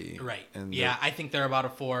 30. Right. And I think they're about a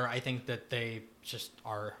 4. I think that they just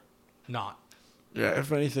are not. Yeah,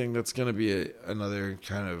 if anything, that's going to be another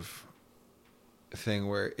kind of thing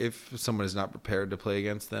where if someone is not prepared to play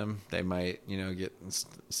against them, they might, get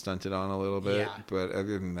stunted on a little bit. Yeah. But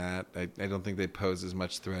other than that, I don't think they pose as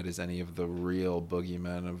much threat as any of the real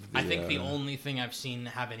boogeymen of the... I think the only thing I've seen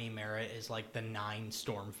have any merit is like the 9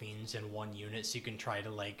 Storm Fiends in 1 unit, so you can try to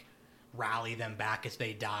like rally them back as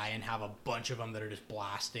they die and have a bunch of them that are just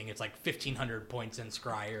blasting. It's like 1,500 points in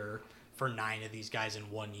Scryer for 9 of these guys in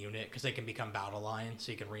 1 unit because they can become Battle Lion,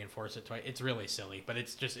 so you can reinforce it twice. It's really silly, but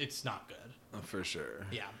it's not good. For sure.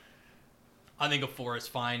 Yeah. I think a 4 is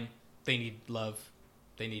fine. They need love.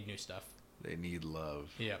 They need new stuff. They need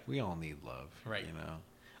love. Yeah. We all need love. Right. You know?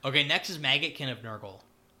 Okay, next is Maggotkin of Nurgle.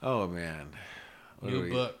 Oh, man.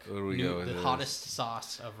 New book. What do we New, go with the this? hottest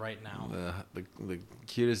sauce of right now. The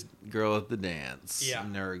cutest girl at the dance. Yeah.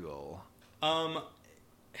 Nurgle.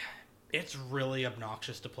 It's really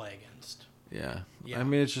obnoxious to play against. Yeah. Yeah. I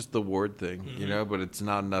mean, it's just the ward thing, you know, but it's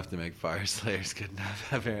not enough to make Fire Slayers good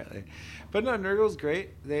enough, apparently. But no, Nurgle's great.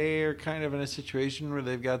 They're kind of in a situation where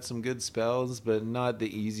they've got some good spells, but not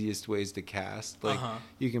the easiest ways to cast. Like,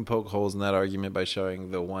 you can poke holes in that argument by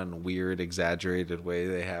showing the one weird, exaggerated way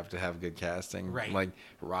they have to have good casting. Right. Like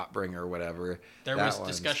Rotbringer or whatever. There That was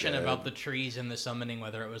one's discussion good. about the trees and the summoning,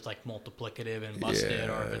 whether it was like multiplicative and busted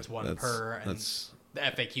or if it's one per. And the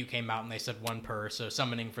FAQ came out and they said one per, so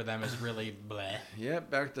summoning for them is really bleh. Yeah,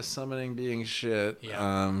 back to summoning being shit.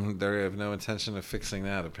 Yeah. They have no intention of fixing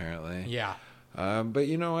that, apparently. Yeah. But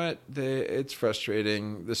you know what? It's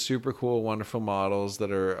frustrating. The super cool, wonderful models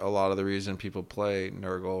that are a lot of the reason people play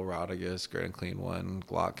Nurgle, Rotigus, Grand Clean One,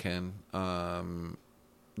 Glockkin.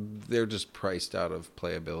 They're just priced out of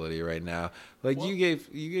playability right now. Like you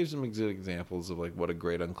gave some good examples of like what a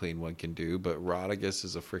great Unclean One can do, but Rotigus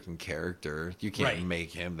is a freaking character. You can't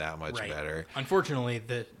make him that much better. Unfortunately,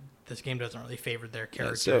 this game doesn't really favor their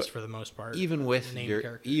characters for the most part. Even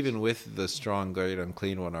with the strong great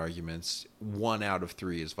Unclean One arguments, 1 out of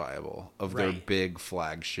 3 is viable of their big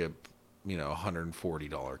flagship,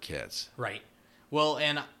 $140 kits. Right. Well,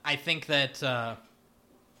 and I think that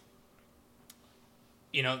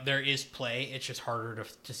there is play. It's just harder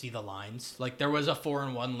to see the lines. Like, there was a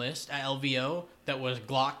 4-in-1 list at LVO that was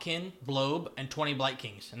Glockkin, Blobe, and 20 Blight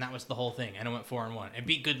Kings, and that was the whole thing. And it went 4-in-1. It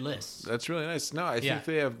beat good lists. That's really nice. No, I think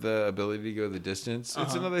they have the ability to go the distance.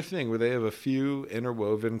 It's another thing where they have a few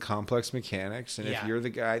interwoven complex mechanics, and if you're the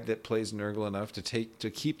guy that plays Nurgle enough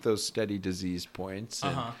to keep those steady disease points,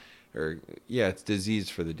 it's disease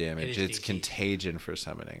for the damage. It's contagion for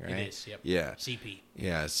summoning, right? It is, yep. Yeah. CP.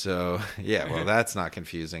 Yeah, so, well, that's not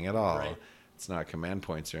confusing at all. Right. It's not command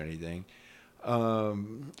points or anything. I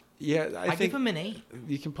think give them an 8.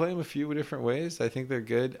 You can play them a few different ways. I think they're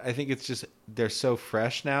good. I think it's just they're so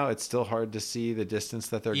fresh now. It's still hard to see the distance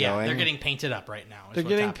that they're going. Yeah, they're getting painted up right now. They're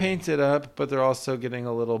getting painted up, but they're also getting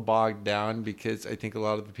a little bogged down because I think a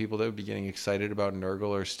lot of the people that would be getting excited about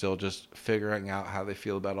Nurgle are still just figuring out how they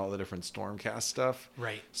feel about all the different Stormcast stuff.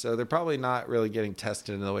 Right. So they're probably not really getting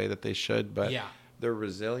tested in the way that they should, but they're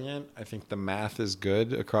resilient. I think the math is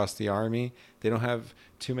good across the army. They don't have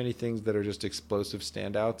too many things that are just explosive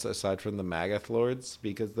standouts aside from the Magath Lords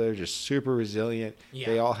because they're just super resilient. Yeah.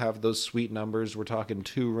 They all have those sweet numbers. We're talking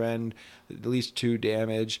 2 rend, at least 2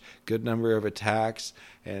 damage, good number of attacks,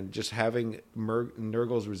 and just having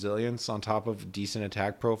Nurgle's resilience on top of decent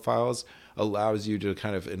attack profiles allows you to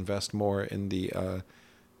kind of invest more in the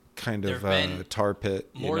tar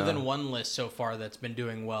pit. More than one list so far that's been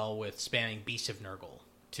doing well with spamming Beasts of Nurgle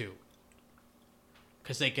too,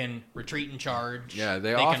 because they can retreat and charge. Yeah,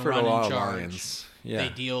 they offer a lot of lines. Yeah, they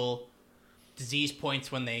deal disease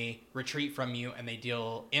points when they retreat from you, and they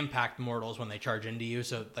deal impact mortals when they charge into you.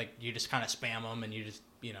 So like you just kind of spam them, and you just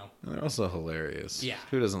And they're also hilarious. Yeah,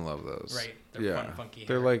 who doesn't love those? Right, they're fun and funky.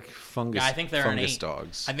 They're like fungus. Yeah, I think they're fungus an 8.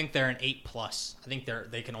 Dogs. I think they're an 8+. I think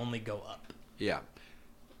they can only go up. Yeah.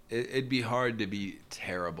 It'd be hard to be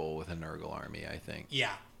terrible with a Nurgle army, I think.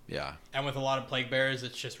 Yeah. Yeah. And with a lot of Plague Bearers,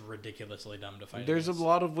 it's just ridiculously dumb to fight There's against. a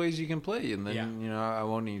lot of ways you can play, and then, I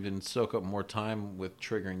won't even soak up more time with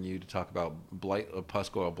triggering you to talk about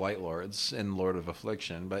Puscoil Blight Lords and Lord of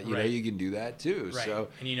Affliction, but, you know, you can do that, too. Right. So,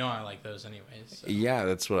 and I like those anyways. So. Yeah,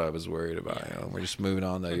 that's what I was worried about. Yeah. We're just moving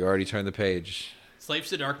on, though. You already turned the page. Slaves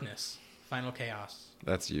to Darkness. Final Chaos.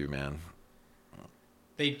 That's you, man.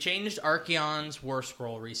 They changed Archeon's War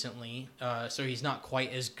Scroll recently, so he's not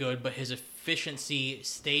quite as good, but his efficiency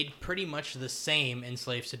stayed pretty much the same in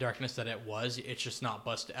Slaves to Darkness that it was. It's just not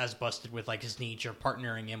busted with like his niche or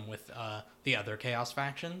partnering him with the other Chaos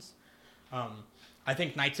factions. I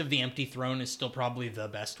think Knights of the Empty Throne is still probably the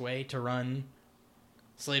best way to run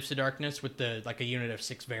Slaves to Darkness with a unit of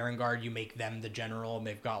 6 Varangard. You make them the general, and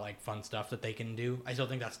they've got like fun stuff that they can do. I still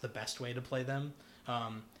think that's the best way to play them.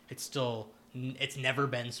 It's never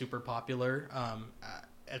been super popular.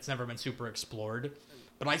 It's never been super explored.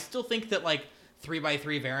 But I still think that,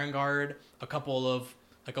 3x3 Varangard, a couple of,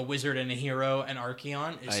 a wizard and a hero, and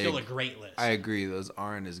Archeon is still a great list. I agree. Those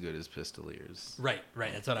aren't as good as Pistoliers. Right.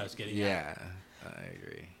 That's what I was getting at. Yeah, I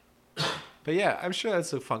agree. But yeah, I'm sure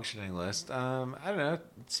that's a functioning list. I don't know. It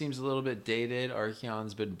seems a little bit dated.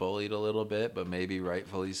 Archeon's been bullied a little bit, but maybe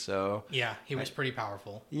rightfully so. Yeah, he was pretty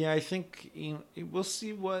powerful. Yeah, I think we'll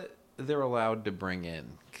see what they're allowed to bring in,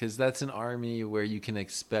 because that's an army where you can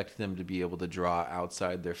expect them to be able to draw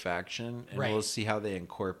outside their faction, and we'll see how they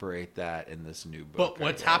incorporate that in this new book. But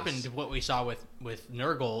what's happened, what we saw with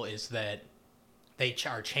Nurgle, is that they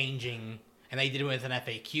are changing, and they did it with an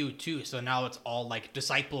FAQ too. So now it's all like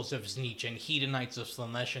Disciples of Sneech and Hedonites of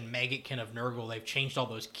Slanesh and Maggotkin of Nurgle. They've changed all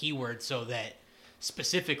those keywords so that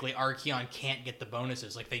specifically Archeon can't get the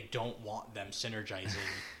bonuses. Like they don't want them synergizing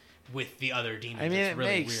with the other demons. I mean, it's it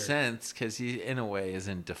really makes weird. sense because he, in a way, is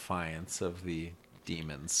in defiance of the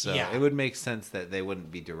demons. So Yeah. it would make sense that they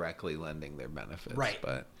wouldn't be directly lending their benefits. Right.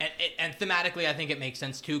 But And thematically, I think it makes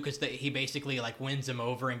sense too, because he basically like wins them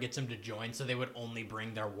over and gets them to join. So they would only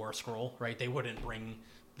bring their war scroll, right? They wouldn't bring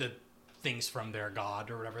the things from their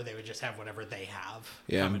god or whatever. They would just have whatever they have.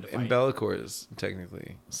 yeah, come into and fight. Bellicor is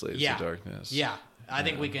technically Slaves Yeah. of Darkness. Yeah, I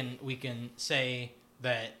think we can say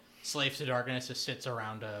that Slaves to Darkness just sits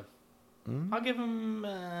around a. I'll give him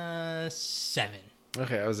 7.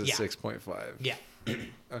 Okay, I was at Yeah. 6.5. Yeah.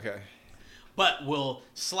 Okay. But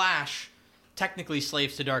technically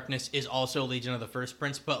Slaves to Darkness is also Legion of the First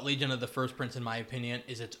Prince, but Legion of the First Prince, in my opinion,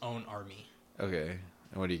 is its own army. Okay.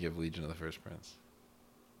 And what do you give Legion of the First Prince?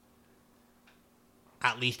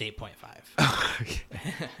 At least 8.5. Okay.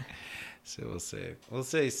 So we'll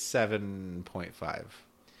say 7.5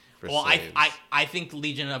 for Well, Slaves. I think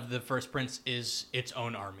Legion of the First Prince is its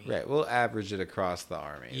own army. Right, we'll average it across the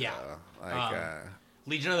army. Yeah. Though. Like,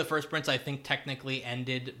 Legion of the First Prince, I think, technically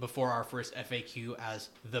ended before our first FAQ as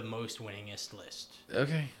the most winningest list.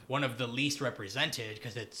 okay. One of the least represented,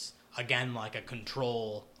 because it's, again, like a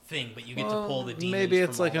control thing, but you get to pull the demons. Maybe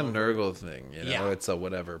it's from like a all over. Nurgle thing, you know? Yeah. It's a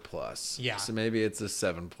whatever plus. Yeah. So maybe it's a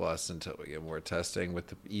 7+ until we get more testing with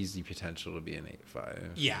the easy potential to be an 8.5.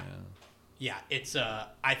 Yeah. Yeah, it's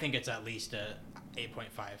I think it's at least a 8.5.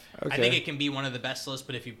 I Okay. think it can be one of the best lists,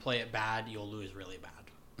 but if you play it bad, you'll lose really bad.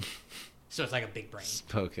 So it's like a big brain.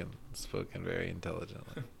 Spoken very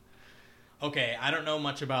intelligently. Okay, I don't know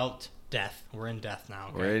much about Death. We're in Death now.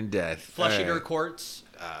 Okay? We're in death. Flesh All Eater right. Courts,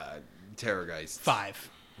 Terrorgeist. 5.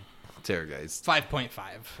 Terrorgeist. 5.5,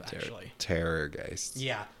 actually. Terrorgeist.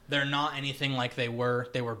 Yeah, they're not anything like they were.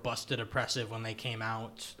 They were busted oppressive when they came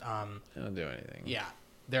out. They don't do anything. Yeah,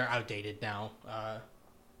 they're outdated now.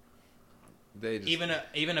 They just,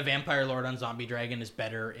 Even a Vampire Lord on Zombie Dragon is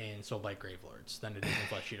better in Soulblight Gravelords than it is in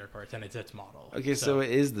Flesh Eater Courts, and it's its model. Okay, so it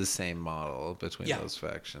is the same model between Yeah. those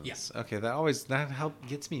factions. Yeah. Okay, that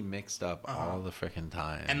gets me mixed up all the freaking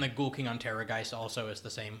time. And the Ghoul King on Terrorgeist also is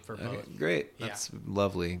the same for both. Okay, great. Yeah. That's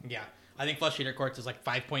lovely. Yeah, I think Flesh Eater Courts is like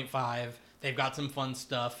 5.5. They've got some fun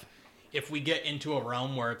stuff. If we get into a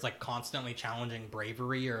realm where it's like constantly challenging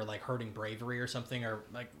bravery or like hurting bravery or something, or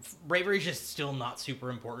like bravery is just still not super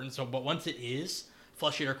important. So, but once it is,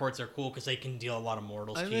 Flesh Eater Courts are cool because they can deal a lot of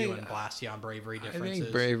mortals to you and blast you on bravery differences. I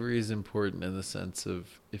think bravery is important in the sense of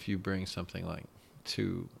if you bring something like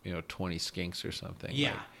 20 skinks or something. Yeah.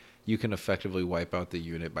 Like, you can effectively wipe out the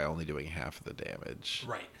unit by only doing half of the damage.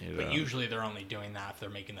 Right. you But know? usually they're only doing that if they're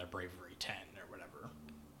making their bravery 10 or whatever.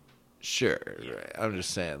 Sure, right. I'm just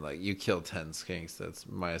saying, like, you kill 10 skinks, that's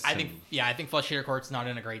minus 10. I think Flesh Eater Court's not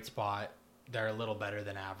in a great spot. They're a little better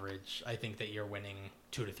than average. I think that you're winning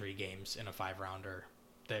 2 to 3 games in a 5-rounder.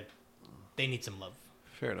 That they need some love.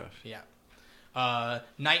 Fair enough. Yeah.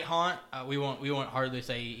 Night Haunt, we won't hardly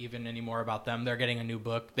say even any more about them. They're getting a new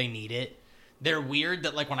book. They need it. They're weird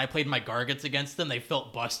that like when I played my Gargants against them, they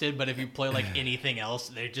felt busted, but if you play like anything else,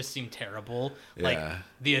 they just seem terrible. Like Yeah.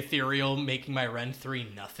 the Ethereal making my Ren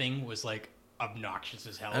 3-0 was like obnoxious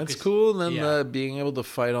as hell. That's 'cause- cool. And then yeah. being able to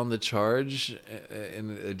fight on the charge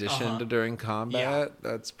in addition to during combat,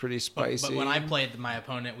 that's pretty spicy. But when I played my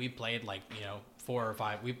opponent, we played like 4 or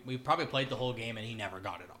 5. We probably played the whole game and he never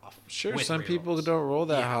got it off. Sure, with some people rerolls. don't roll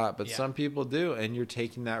that Yeah, hot, but yeah. some people do, and you're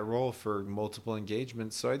taking that roll for multiple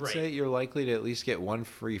engagements. So I'd Right. say you're likely to at least get one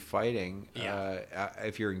free fighting Yeah.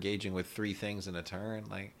 if you're engaging with 3 things in a turn.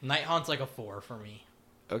 Like, Night Haunt's like a 4 for me.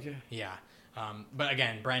 okay, Yeah. But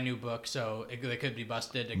again, brand new book, so they could be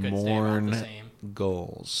busted. It could stay about the same.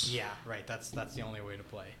 goals. Yeah, right. That's the only way to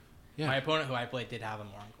play. Yeah. My opponent who I played did have a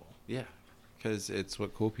Mourn goal. Yeah, because it's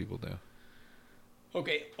what cool people do.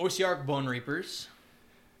 Okay, Osiark Bone Reapers.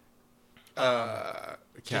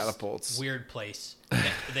 Catapults. Just weird place.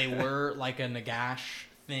 They were like a Nagash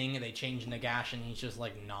thing. They changed Nagash, and he's just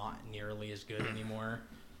like not nearly as good anymore.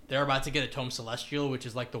 They're about to get a Tome Celestial, which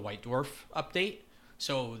is like the White Dwarf update.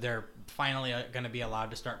 So they're finally going to be allowed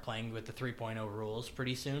to start playing with the 3.0 rules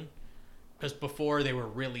pretty soon. Because before they were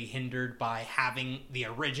really hindered by having the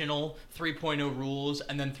original 3.0 rules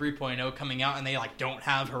and then 3.0 coming out, and they like don't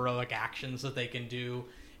have heroic actions that they can do,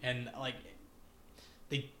 and like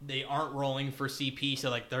they aren't rolling for CP, so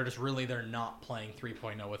like they're not playing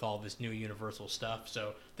 3.0 with all this new universal stuff.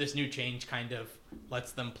 So this new change kind of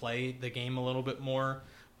lets them play the game a little bit more.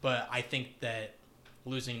 But I think that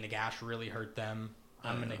losing Nagash really hurt them.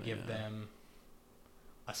 I'm gonna give them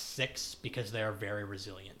a 6 because they are very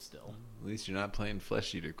resilient still. At least you're not playing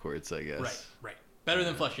Flesh Eater Courts, I guess. Right. Better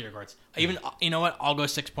than Flesh Eater Courts. Even, you know what? I'll go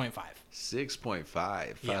 6.5.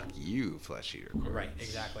 6.5. Yeah. Fuck you, Flesh Eater Courts. Right,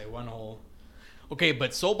 exactly. One whole. Okay,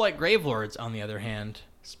 but Soulblight Gravelords, on the other hand,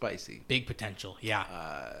 Spicy. big potential. Yeah.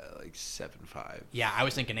 Like 7.5. Yeah, I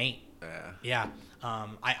was thinking 8. Yeah. Yeah.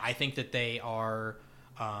 I think that they are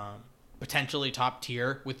potentially top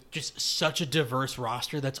tier with just such a diverse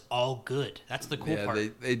roster that's all good. That's the cool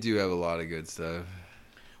part. They do have a lot of good stuff.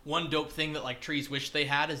 One dope thing that like trees wish they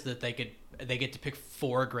had is that they get to pick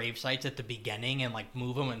 4 grave sites at the beginning and like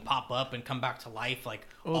move them and pop up and come back to life like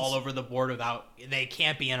all over the board without they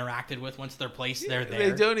can't be interacted with once they're placed. They're there.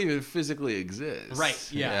 They don't even physically exist. Right.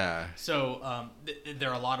 Yeah. So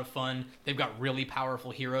they're a lot of fun. They've got really powerful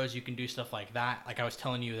heroes. You can do stuff like that. Like I was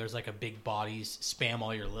telling you, there's like a big bodies spam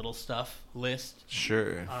all your little stuff list.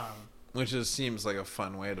 Sure. Which just seems like a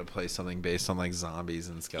fun way to play something based on like zombies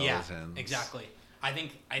and skeletons. Yeah, exactly. I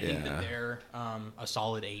think that they're a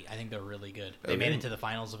solid 8. I think they're really good. They made it to the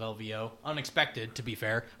finals of LVO. Unexpected, to be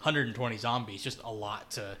fair. 120 zombies, just a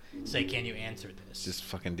lot to say, can you answer this? Just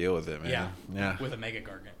fucking deal with it, man. Yeah. With a Mega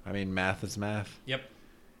Gargant. I mean, math is math. Yep.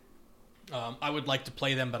 I would like to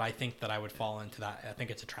play them, but I think that I would fall into that. I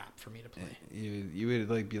think it's a trap for me to play. You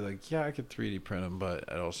would like be like, yeah, I could 3D print them, but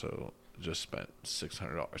I'd also just spent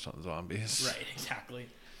 $600 on zombies. Right, exactly.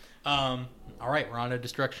 All right, we're on to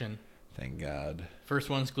Destruction. Thank God. First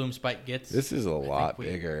one's Gloomspite Gets. This is a lot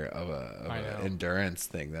bigger of an endurance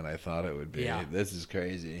thing than I thought it would be. Yeah. This is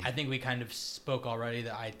crazy. I think we kind of spoke already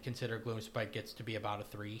that I consider Gloomspite Gets to be about a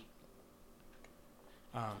 3.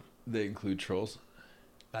 They include trolls?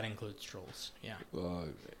 That includes trolls, yeah. Well,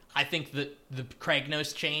 I think that the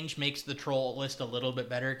Kragnos change makes the troll list a little bit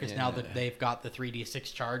better because now that they've got the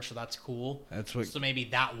 3d6 charge, so that's cool. So maybe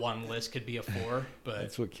that one list could be a 4. But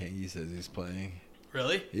that's what Kangi says he's playing.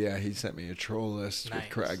 Really? Yeah, he sent me a troll list with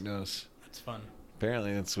Kragnos. That's fun.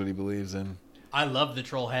 Apparently, that's what he believes in. I love the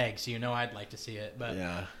troll hag, so you know I'd like to see it. But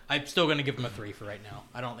yeah. I'm still going to give them a 3 for right now.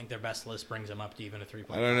 I don't think their best list brings them up to even a 3.5.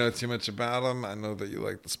 I don't know too much about them. I know that you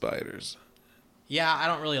like the spiders. Yeah, I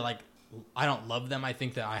don't love them. I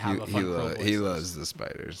think that I have a fun He loves the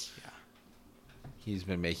spiders. Yeah. He's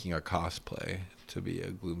been making a cosplay to be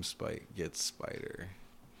a Gloomspite Gets spider.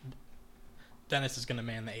 Dennis is going to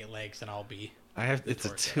man the 8 legs, and I'll be... It's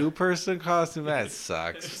a 2-person costume. That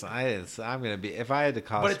sucks. I'm gonna be if I had to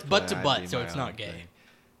cosplay. But it's butt to butt, so it's not gay.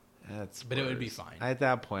 But it would be fine. At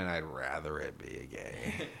that point, I'd rather it be a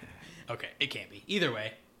gay. Okay, it can't be. Either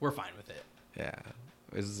way, we're fine with it. Yeah,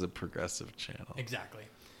 this is a progressive channel. Exactly.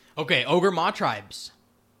 Okay, Ogre Maw Tribes.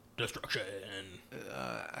 Destruction.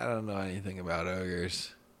 I don't know anything about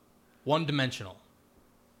ogres. One-dimensional.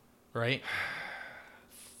 Right?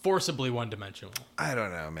 Forcibly one-dimensional. I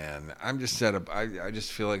don't know, man. I'm just set up. I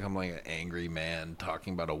just feel like I'm like an angry man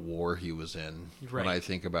talking about a war he was in when I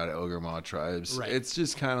think about Ogre Maw Tribes. Right. It's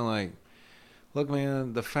just kind of like, look,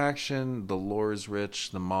 man, the faction, the lore is rich,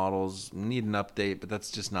 the models need an update, but that's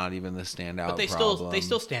just not even the standout But they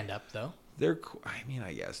still stand up, though. They're cool. I mean,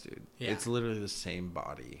 I guess, dude. Yeah. It's literally the same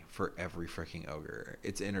body for every freaking ogre.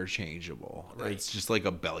 It's interchangeable. Right. It's just like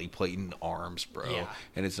a belly plate and arms, bro. Yeah.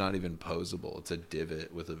 And it's not even posable. It's a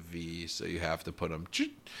divot with a V, so you have to put them.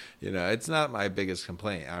 You know, it's not my biggest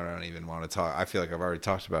complaint. I don't even want to talk. I feel like I've already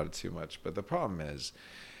talked about it too much. But the problem is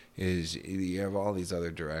you have all these other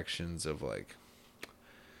directions of like,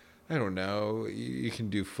 I don't know. You can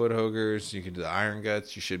do foot ogres. You can do the iron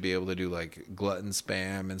guts. You should be able to do like glutton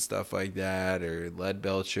spam and stuff like that, or lead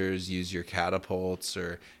belchers. Use your catapults,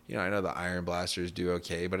 or I know the iron blasters do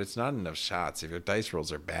okay, but it's not enough shots. If your dice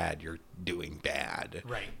rolls are bad, you're doing bad.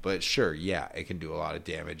 Right. But sure, yeah, it can do a lot of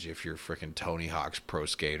damage if you're freaking Tony Hawk's pro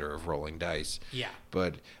skater of rolling dice. Yeah.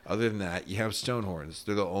 But other than that, you have Stonehorns.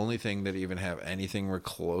 They're the only thing that even have anything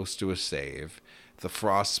close to a save. The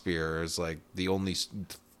Frost Spear is like the only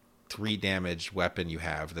 3 damage weapon you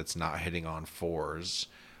have that's not hitting on 4s.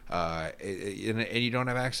 And you don't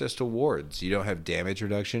have access to wards. You don't have damage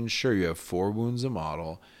reduction. Sure, you have 4 wounds a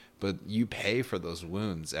model, but you pay for those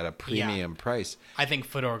wounds at a premium price. I think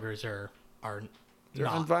foot ogres are they're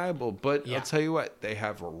not unviable, but I'll tell you what, they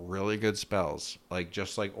have really good spells. Like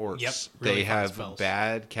just like orcs. Yep, really they have spells.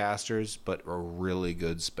 Bad casters, but are really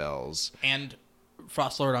good spells. And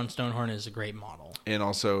Frostlord on Stonehorn is a great model. And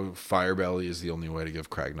also, Firebelly is the only way to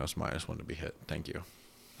give Kragnos -1 to be hit. Thank you.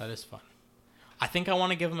 That is fun. I think I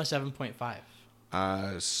want to give him a 7.5.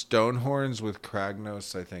 Stonehorns with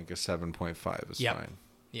Kragnos, I think a 7.5 is fine.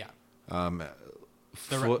 Yeah.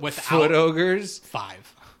 Foot ogres,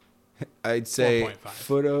 5. I'd say 4.5.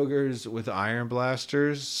 foot ogres with iron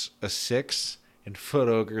blasters, a 6, and foot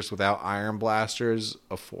ogres without iron blasters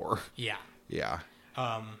a 4. Yeah. Yeah.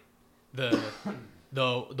 The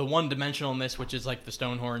one-dimensionalness, which is like the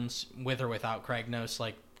Stonehorns with or without Kragnos,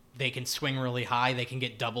 like they can swing really high, they can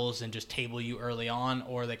get doubles and just table you early on,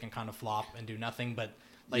 or they can kind of flop and do nothing. But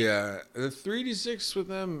like, yeah, the 3d6 with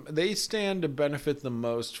them, they stand to benefit the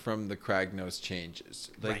most from the Kragnos changes.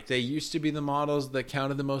 Like, right. They used to be the models that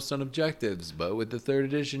counted the most on objectives, but with the 3rd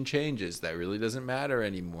edition changes, that really doesn't matter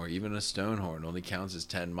anymore. Even a Stonehorn only counts as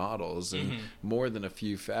 10 models, and more than a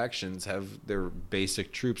few factions have their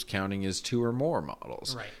basic troops counting as 2 or more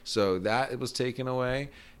models. Right. So that was taken away.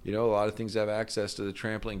 You know, a lot of things have access to the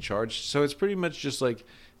trampling charge. So it's pretty much just like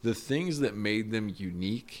the things that made them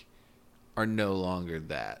unique are no longer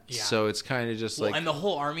that. Yeah. So it's kind of just like... And the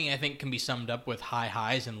whole army, I think, can be summed up with high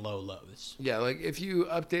highs and low lows. Yeah, like if you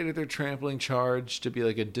updated their trampling charge to be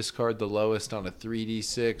like a discard the lowest on a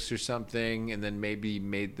 3d6 or something, and then maybe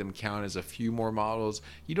made them count as a few more models,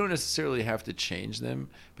 you don't necessarily have to change them,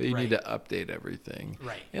 but you need to update everything.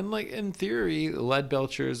 Right. And like in theory, lead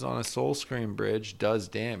belchers on a soul scream bridge does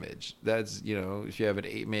damage. That's, you know, if you have an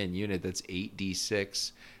 8-man unit, that's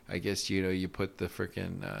 8d6. I guess, you know, you put the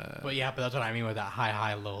freaking... But that's what I mean with that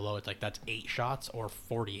high, low, low. It's like that's 8 shots or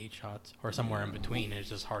 48 shots or somewhere in between. It's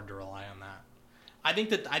just hard to rely on that. I think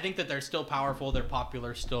that they're still powerful. They're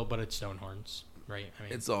popular still, but it's Stonehorns, right? I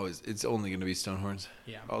mean, it's only going to be Stonehorns.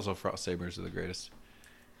 Yeah. Also, Frost Sabers are the greatest.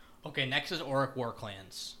 Okay, next is Auric War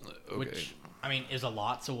Clans, which, I mean, is a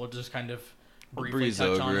lot, so we'll just kind of briefly breeze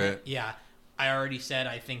touch over on it. it. Yeah. I already said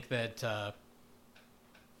I think that...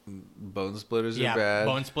 Bone splitters are bad.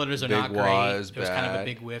 Bone splitters are Big not Wah great. is It was kind of a bad.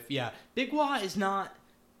 big whiff. Yeah, Big Wah is not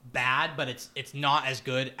bad, but it's not as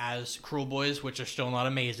good as Cruel Boys, which are still not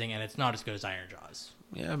amazing, and it's not as good as Iron Jaws.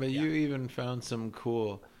 Yeah, but you even found some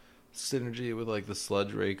cool synergy with like the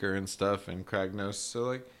Sludge Raker and stuff and Kragnos. So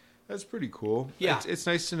like that's pretty cool. Yeah. It's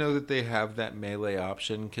nice to know that they have that melee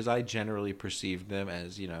option, because I generally perceived them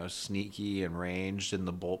as, you know, sneaky and ranged and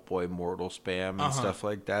the Bolt Boy mortal spam and stuff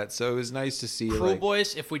like that. So it was nice to see Cruel like,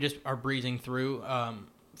 Boys, if we just are breezing through,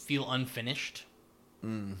 feel unfinished.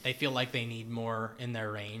 They feel like they need more in their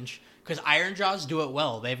range. Because Iron Jaws do it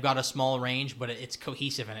well. They've got a small range, but it's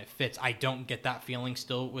cohesive and it fits. I don't get that feeling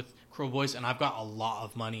still with Cruel Boys, and I've got a lot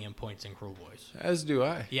of money and points in Cruel Boys. as do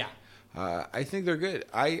I. Yeah. I think they're good.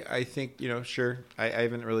 I think, you know, sure. I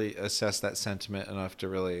haven't really assessed that sentiment enough to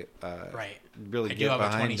really really I get do have a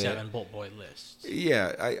behind 27 it. Bolt Boy list.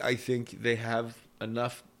 Yeah, I think they have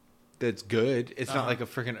enough that's good. It's not like a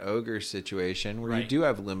freaking ogre situation where you do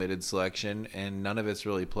have limited selection and none of it's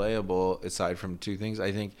really playable aside from 2 things.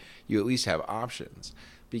 I think you at least have options,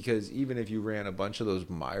 because even if you ran a bunch of those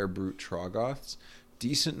Mire Brute Troggoths,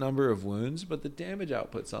 decent number of wounds, but the damage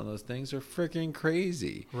outputs on those things are freaking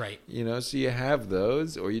crazy. Right. You know, so you have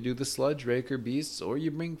those, or you do the Sludge Raker beasts, or you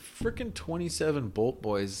bring freaking 27 Bolt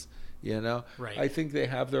Boys. You know, Right. I think they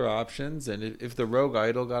have their options, and if the Rogue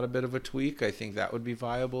Idol got a bit of a tweak, I think that would be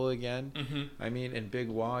viable again. Mm-hmm. I mean, in Big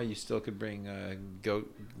Wah, you still could bring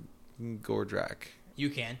Gordrak. You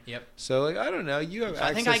can, yep. So, like, I don't know. You have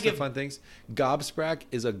access to fun things. Gobsprak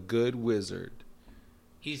is a good wizard.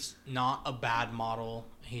 He's not a bad model.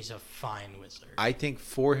 He's a fine wizard. I think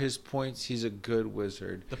for his points, he's a good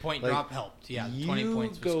wizard. The point Like, drop helped. Yeah, 20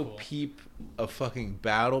 points was go cool. peep a fucking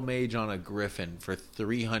battle mage on a griffin for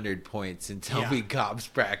 300 points and tell me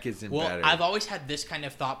Gobsprak isn't better. I've always had this kind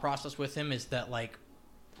of thought process with him, is that like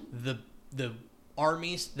the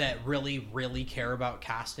armies that really care about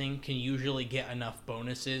casting can usually get enough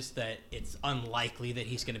bonuses that it's unlikely that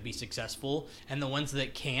he's going to be successful, and the ones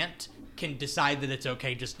that can't can decide that it's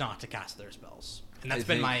okay just not to cast their spells. And that's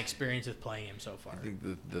been my experience with playing him so far. I think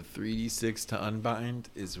the 3d6 to unbind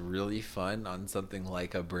is really fun on something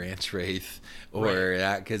like a Branch Wraith or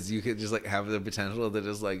that, because you could just like have the potential to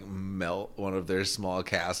just like melt one of their small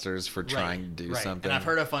casters for trying to do something. And I've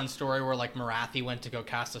heard a fun story where like Marathi went to go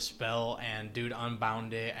cast a spell and dude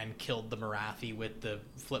unbound it and killed the Marathi with the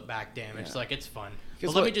flip back damage. So like it's fun.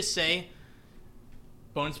 But let me just say,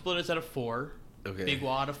 Bone Splitter's at a 4. Okay. Big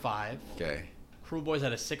Wah at a 5. Okay. Cruel Boys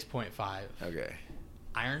at a 6.5. Okay.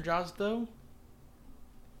 Iron Jaws though,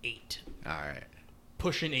 8. All right.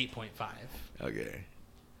 Pushing 8.5. Okay.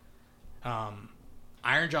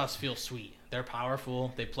 Iron Jaws feel sweet. They're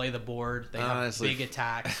powerful. They play the board. They have big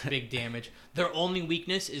attacks, big damage. Their only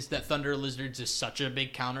weakness is that Thunder Lizards is such a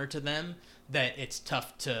big counter to them that it's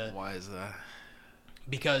tough to... Why is that?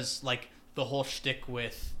 Because, like, the whole shtick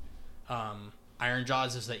with Iron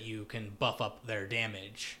Jaws is that you can buff up their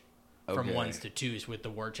damage. from Okay. 1s to 2s with the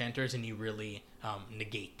war chanters, and you really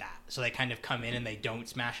negate that. So they kind of come in and they don't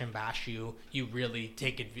smash and bash you. You really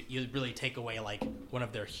take away like one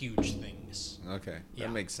of their huge things. Okay, Yeah.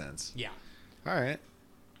 that makes sense. Yeah. All right.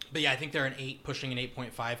 But yeah, I think they're an 8, pushing an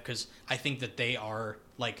 8.5, because I think that they are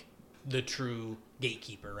like the true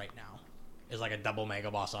gatekeeper right now. Is like a double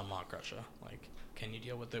mega boss on Lock Crusher. Like, can you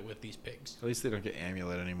deal with it with these pigs? At least they don't get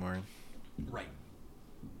Amulet anymore. Right.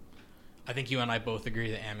 I think you and I both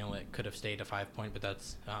agree that Amulet could have stayed a 5 point, but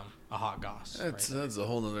that's a hot goss. That's a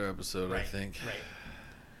whole nother episode, right. I think.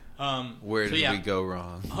 Right. Where did we go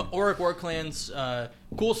wrong? Auric War Clans,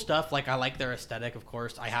 cool stuff. Like, I like their aesthetic, of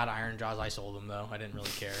course. I had Iron Jaws. I sold them, though. I didn't really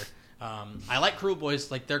care. I like Cruel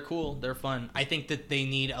Boys. Like, they're cool. They're fun. I think that they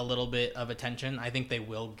need a little bit of attention. I think they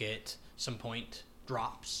will get some point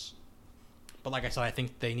drops. But like I said, I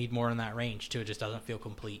think they need more in that range, too. It just doesn't feel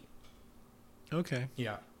complete. Okay.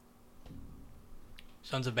 Yeah.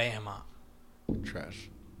 Sons of Behemoth. Trash.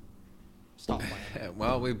 Stop playing.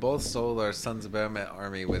 Well, we both sold our Sons of Behemoth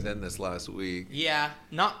army within this last week. Yeah,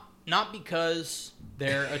 not because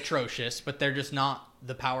they're atrocious, but they're just not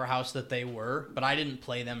the powerhouse that they were. But I didn't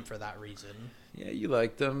play them for that reason. Yeah, you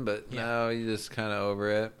liked them, but now you're just kind of over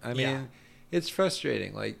it. I mean, it's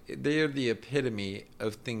frustrating. Like, they're the epitome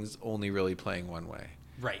of things only really playing one way.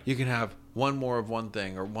 Right. You can have one more of one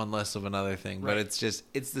thing or one less of another thing, but it's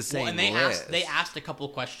the same. Well, and they list. asked a couple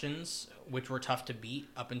questions which were tough to beat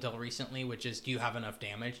up until recently, which is, do you have enough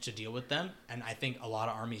damage to deal with them? And I think a lot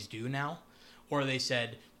of armies do now. Or they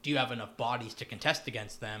said, do you have enough bodies to contest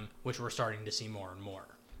against them? Which we're starting to see more and more.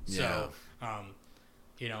 Yeah.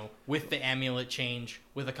 So, with the amulet change,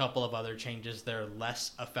 with a couple of other changes, they're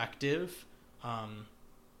less effective.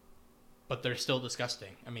 But they're still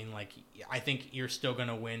disgusting. I mean, like, I think you're still going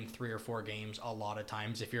to win 3 or 4 games a lot of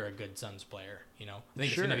times if you're a good Suns player, I think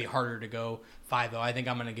it's going to be harder to go 5, though. I think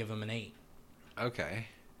I'm going to give them an 8. Okay.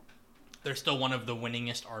 They're still one of the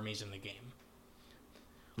winningest armies in the game.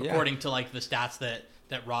 Yeah. According to, like, the stats that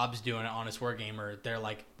Rob's doing on his Wargamer, they're,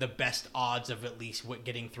 like, the best odds of at least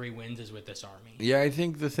getting 3 wins is with this army. Yeah, I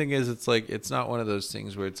think the thing is, it's like, it's not one of those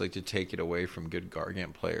things where it's like to take it away from good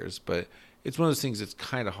Gargant players, but it's one of those things that's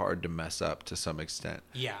kind of hard to mess up to some extent.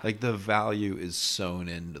 Yeah. Like, the value is sewn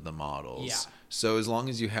into the models. Yeah. So as long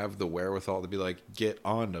as you have the wherewithal to be like, get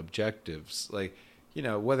on objectives, like,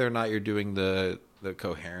 whether or not you're doing the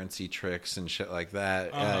coherency tricks and shit like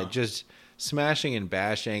that, just smashing and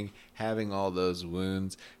bashing, having all those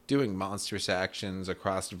wounds, doing monstrous actions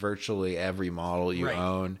across virtually every model you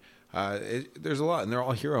own. There's a lot, and they're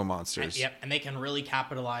all hero monsters. Yep, and they can really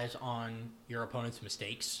capitalize on your opponent's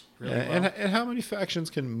mistakes. Really Yeah, well. and how many factions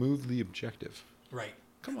can move the objective? Right.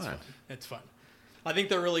 Come on. It's fun. I think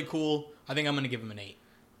they're really cool. I think I'm going to give them an 8.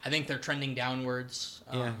 I think they're trending downwards.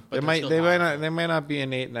 Yeah, but they might not be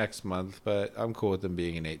an 8 next month, but I'm cool with them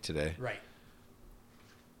being an 8 today. Right.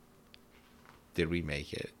 Did we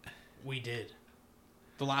make it? We did.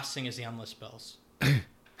 The last thing is the endless spells.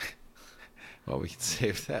 Well, we can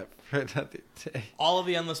save that for another day. All of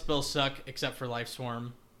the endless spells suck except for Life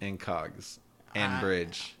Swarm. And Cogs. And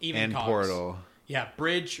Bridge. Even and Cogs. Portal. Yeah,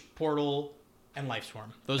 Bridge, Portal, and Life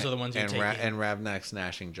Swarm. Those are the ones you're taking. And Ravnak's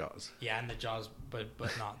Gnashing Jaws. Yeah, and the Jaws, but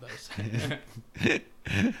not those.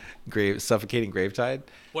 Suffocating Gravetide?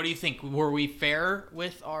 What do you think? Were we fair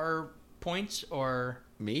with our points, or...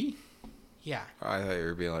 Me? Yeah. I thought you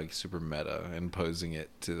were being like super meta and posing it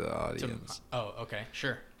to the audience. Okay,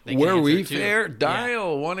 sure. Were we fair?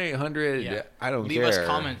 Dial 1-800. Yeah. I don't Leave care. us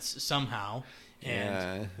comments somehow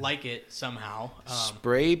and like it somehow.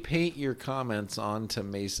 Spray paint your comments onto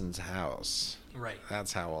Mason's house. Right.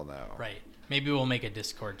 That's how we'll know. Right. Maybe we'll make a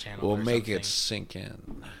Discord channel. We'll or make something. it sink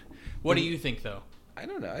in. What do you think, though? I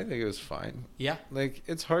don't know. I think it was fine. Yeah. Like,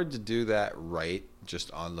 it's hard to do that right just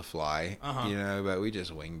on the fly, but we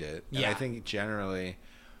just winged it. And I think generally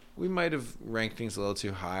we might have ranked things a little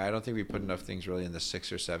too high. I don't think we put enough things really in the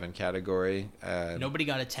 6 or 7 category. Nobody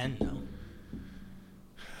got a 10, though.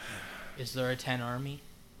 Is there a 10 army?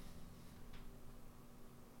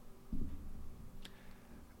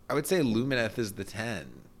 I would say Lumineth is the 10.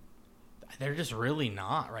 They're just really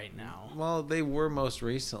not right now. Well, they were most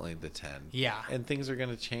recently the 10. Yeah. And things are going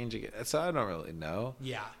to change again. So I don't really know.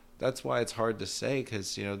 Yeah. That's why it's hard to say,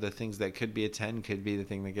 because, the things that could be a 10 could be the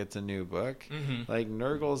thing that gets a new book. Mm-hmm. Like,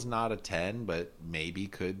 Nurgle's not a 10, but maybe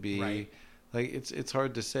could be. Right. Like, it's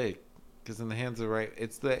hard to say, because in the hands of the right...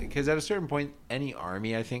 Because at a certain point, any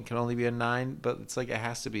army, I think, can only be a 9, but it's like it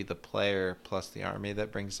has to be the player plus the army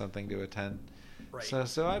that brings something to a 10. Right.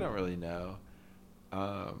 So I don't really know.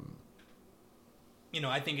 I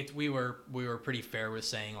think we were pretty fair with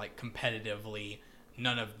saying, like, competitively,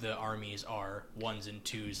 none of the armies are 1s and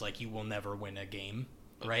 2s. Like, you will never win a game,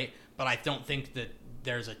 right? But I don't think that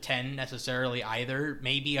there's a 10 necessarily either.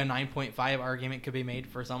 Maybe a 9.5 argument could be made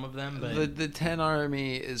for some of them, but The 10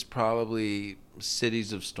 army is probably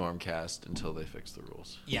Cities of Stormcast until they fix the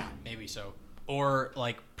rules. yeah, maybe so. Or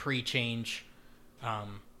like pre-change,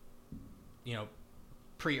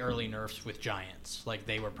 pre-early nerfs with giants. Like,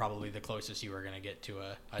 they were probably the closest you were going to get to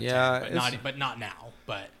a 10, but not now.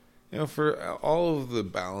 But for all of the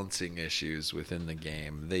balancing issues within the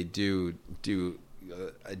game, they do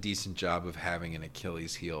a decent job of having an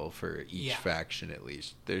Achilles heel for each faction, at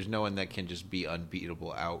least. There's no one that can just be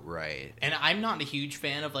unbeatable outright. And I'm not a huge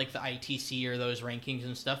fan of like the ITC or those rankings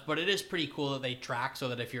and stuff, but it is pretty cool that they track so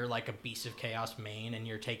that if you're like a Beast of Chaos main and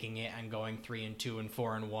you're taking it and going 3 and 2 and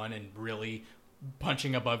 4 and 1 and really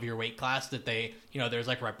punching above your weight class, that they, there's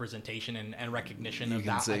like representation and recognition of that.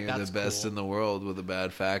 You can say you're the best in the world with a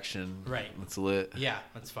bad faction. Right. That's lit. Yeah,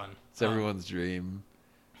 that's fun. It's everyone's dream.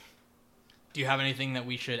 Do you have anything that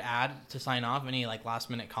we should add to sign off? Any like last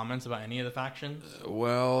minute comments about any of the factions?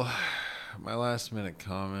 Well, my last minute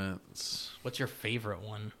comments. What's your favorite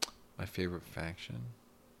one? My favorite faction?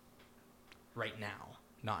 Right now.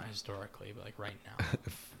 Not historically, but like right now.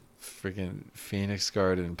 Freaking Phoenix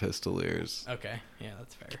Guard and Pistoliers. Okay, yeah,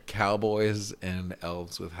 that's fair. Cowboys and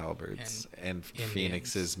elves with halberds. And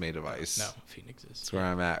phoenixes made of ice. No, phoenixes. That's where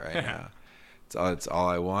I'm at right now. It's all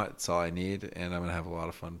I want. It's all I need. And I'm going to have a lot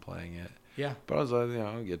of fun playing it. Yeah. But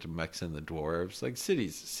also, get to mix in the dwarves. Like,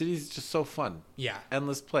 cities. Cities is just so fun. Yeah.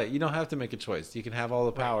 Endless play. You don't have to make a choice. You can have all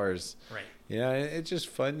the powers. Right. Yeah, it's just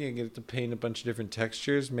fun. You get to paint a bunch of different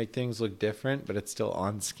textures, make things look different, but it's still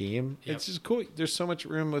on scheme. Yep. It's just cool. There's so much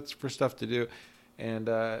room for stuff to do. And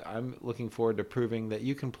I'm looking forward to proving that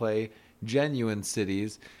you can play genuine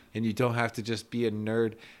cities, and you don't have to just be a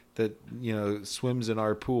nerd that swims in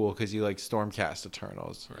our pool because you like Stormcast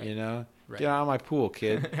Eternals. Right. Right. Get out of my pool,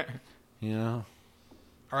 kid. All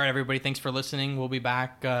right, everybody. Thanks for listening. We'll be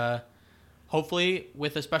back hopefully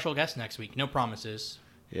with a special guest next week. No promises.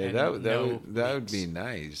 Yeah, that would be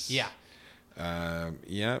nice. Yeah.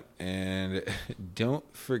 Yep. And don't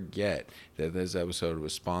forget that this episode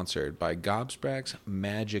was sponsored by Gobsprack's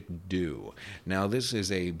Magic Dew. Now, this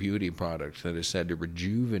is a beauty product that is said to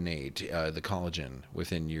rejuvenate the collagen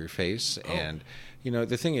within your face. Oh. And,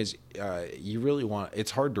 the thing is, you really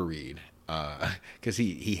it's hard to read. Because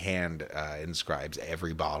he hand inscribes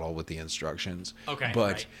every bottle with the instructions. Okay.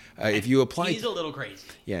 But if you apply... He's a little crazy.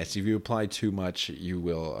 Yes, if you apply too much, you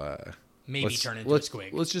will... maybe turn into a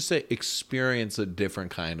squig. Let's just say experience a different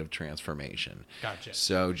kind of transformation. Gotcha.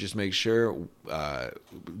 So just make sure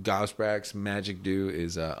Gobsprack's Magic Dew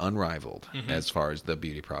is unrivaled as far as the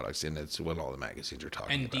beauty products, and it's what all the magazines are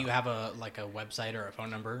talking about. And do you have a website or a phone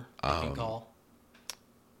number you can call?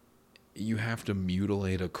 You have to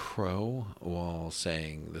mutilate a crow while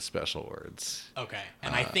saying the special words. Okay.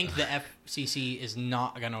 And I think the FCC is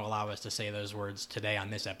not going to allow us to say those words today on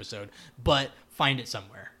this episode, but find it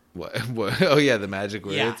somewhere. What? Oh, yeah, the magic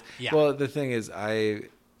words? Yeah. Well, the thing is, I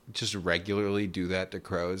just regularly do that to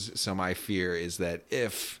crows, so my fear is that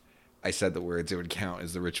if I said the words, it would count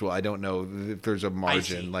as the ritual. I don't know if there's a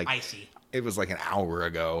margin. I see. It was like an hour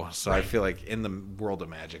ago, so right. I feel like in the world of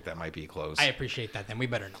magic, that might be close. I appreciate that. Then we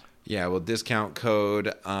better know. Yeah, well, discount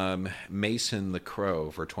code Mason the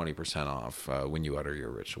Crow for 20% off when you utter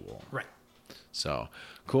your ritual. Right. So,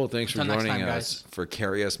 cool. Thanks for joining us. For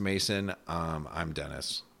Carry Us Mason, I'm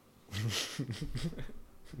Dennis.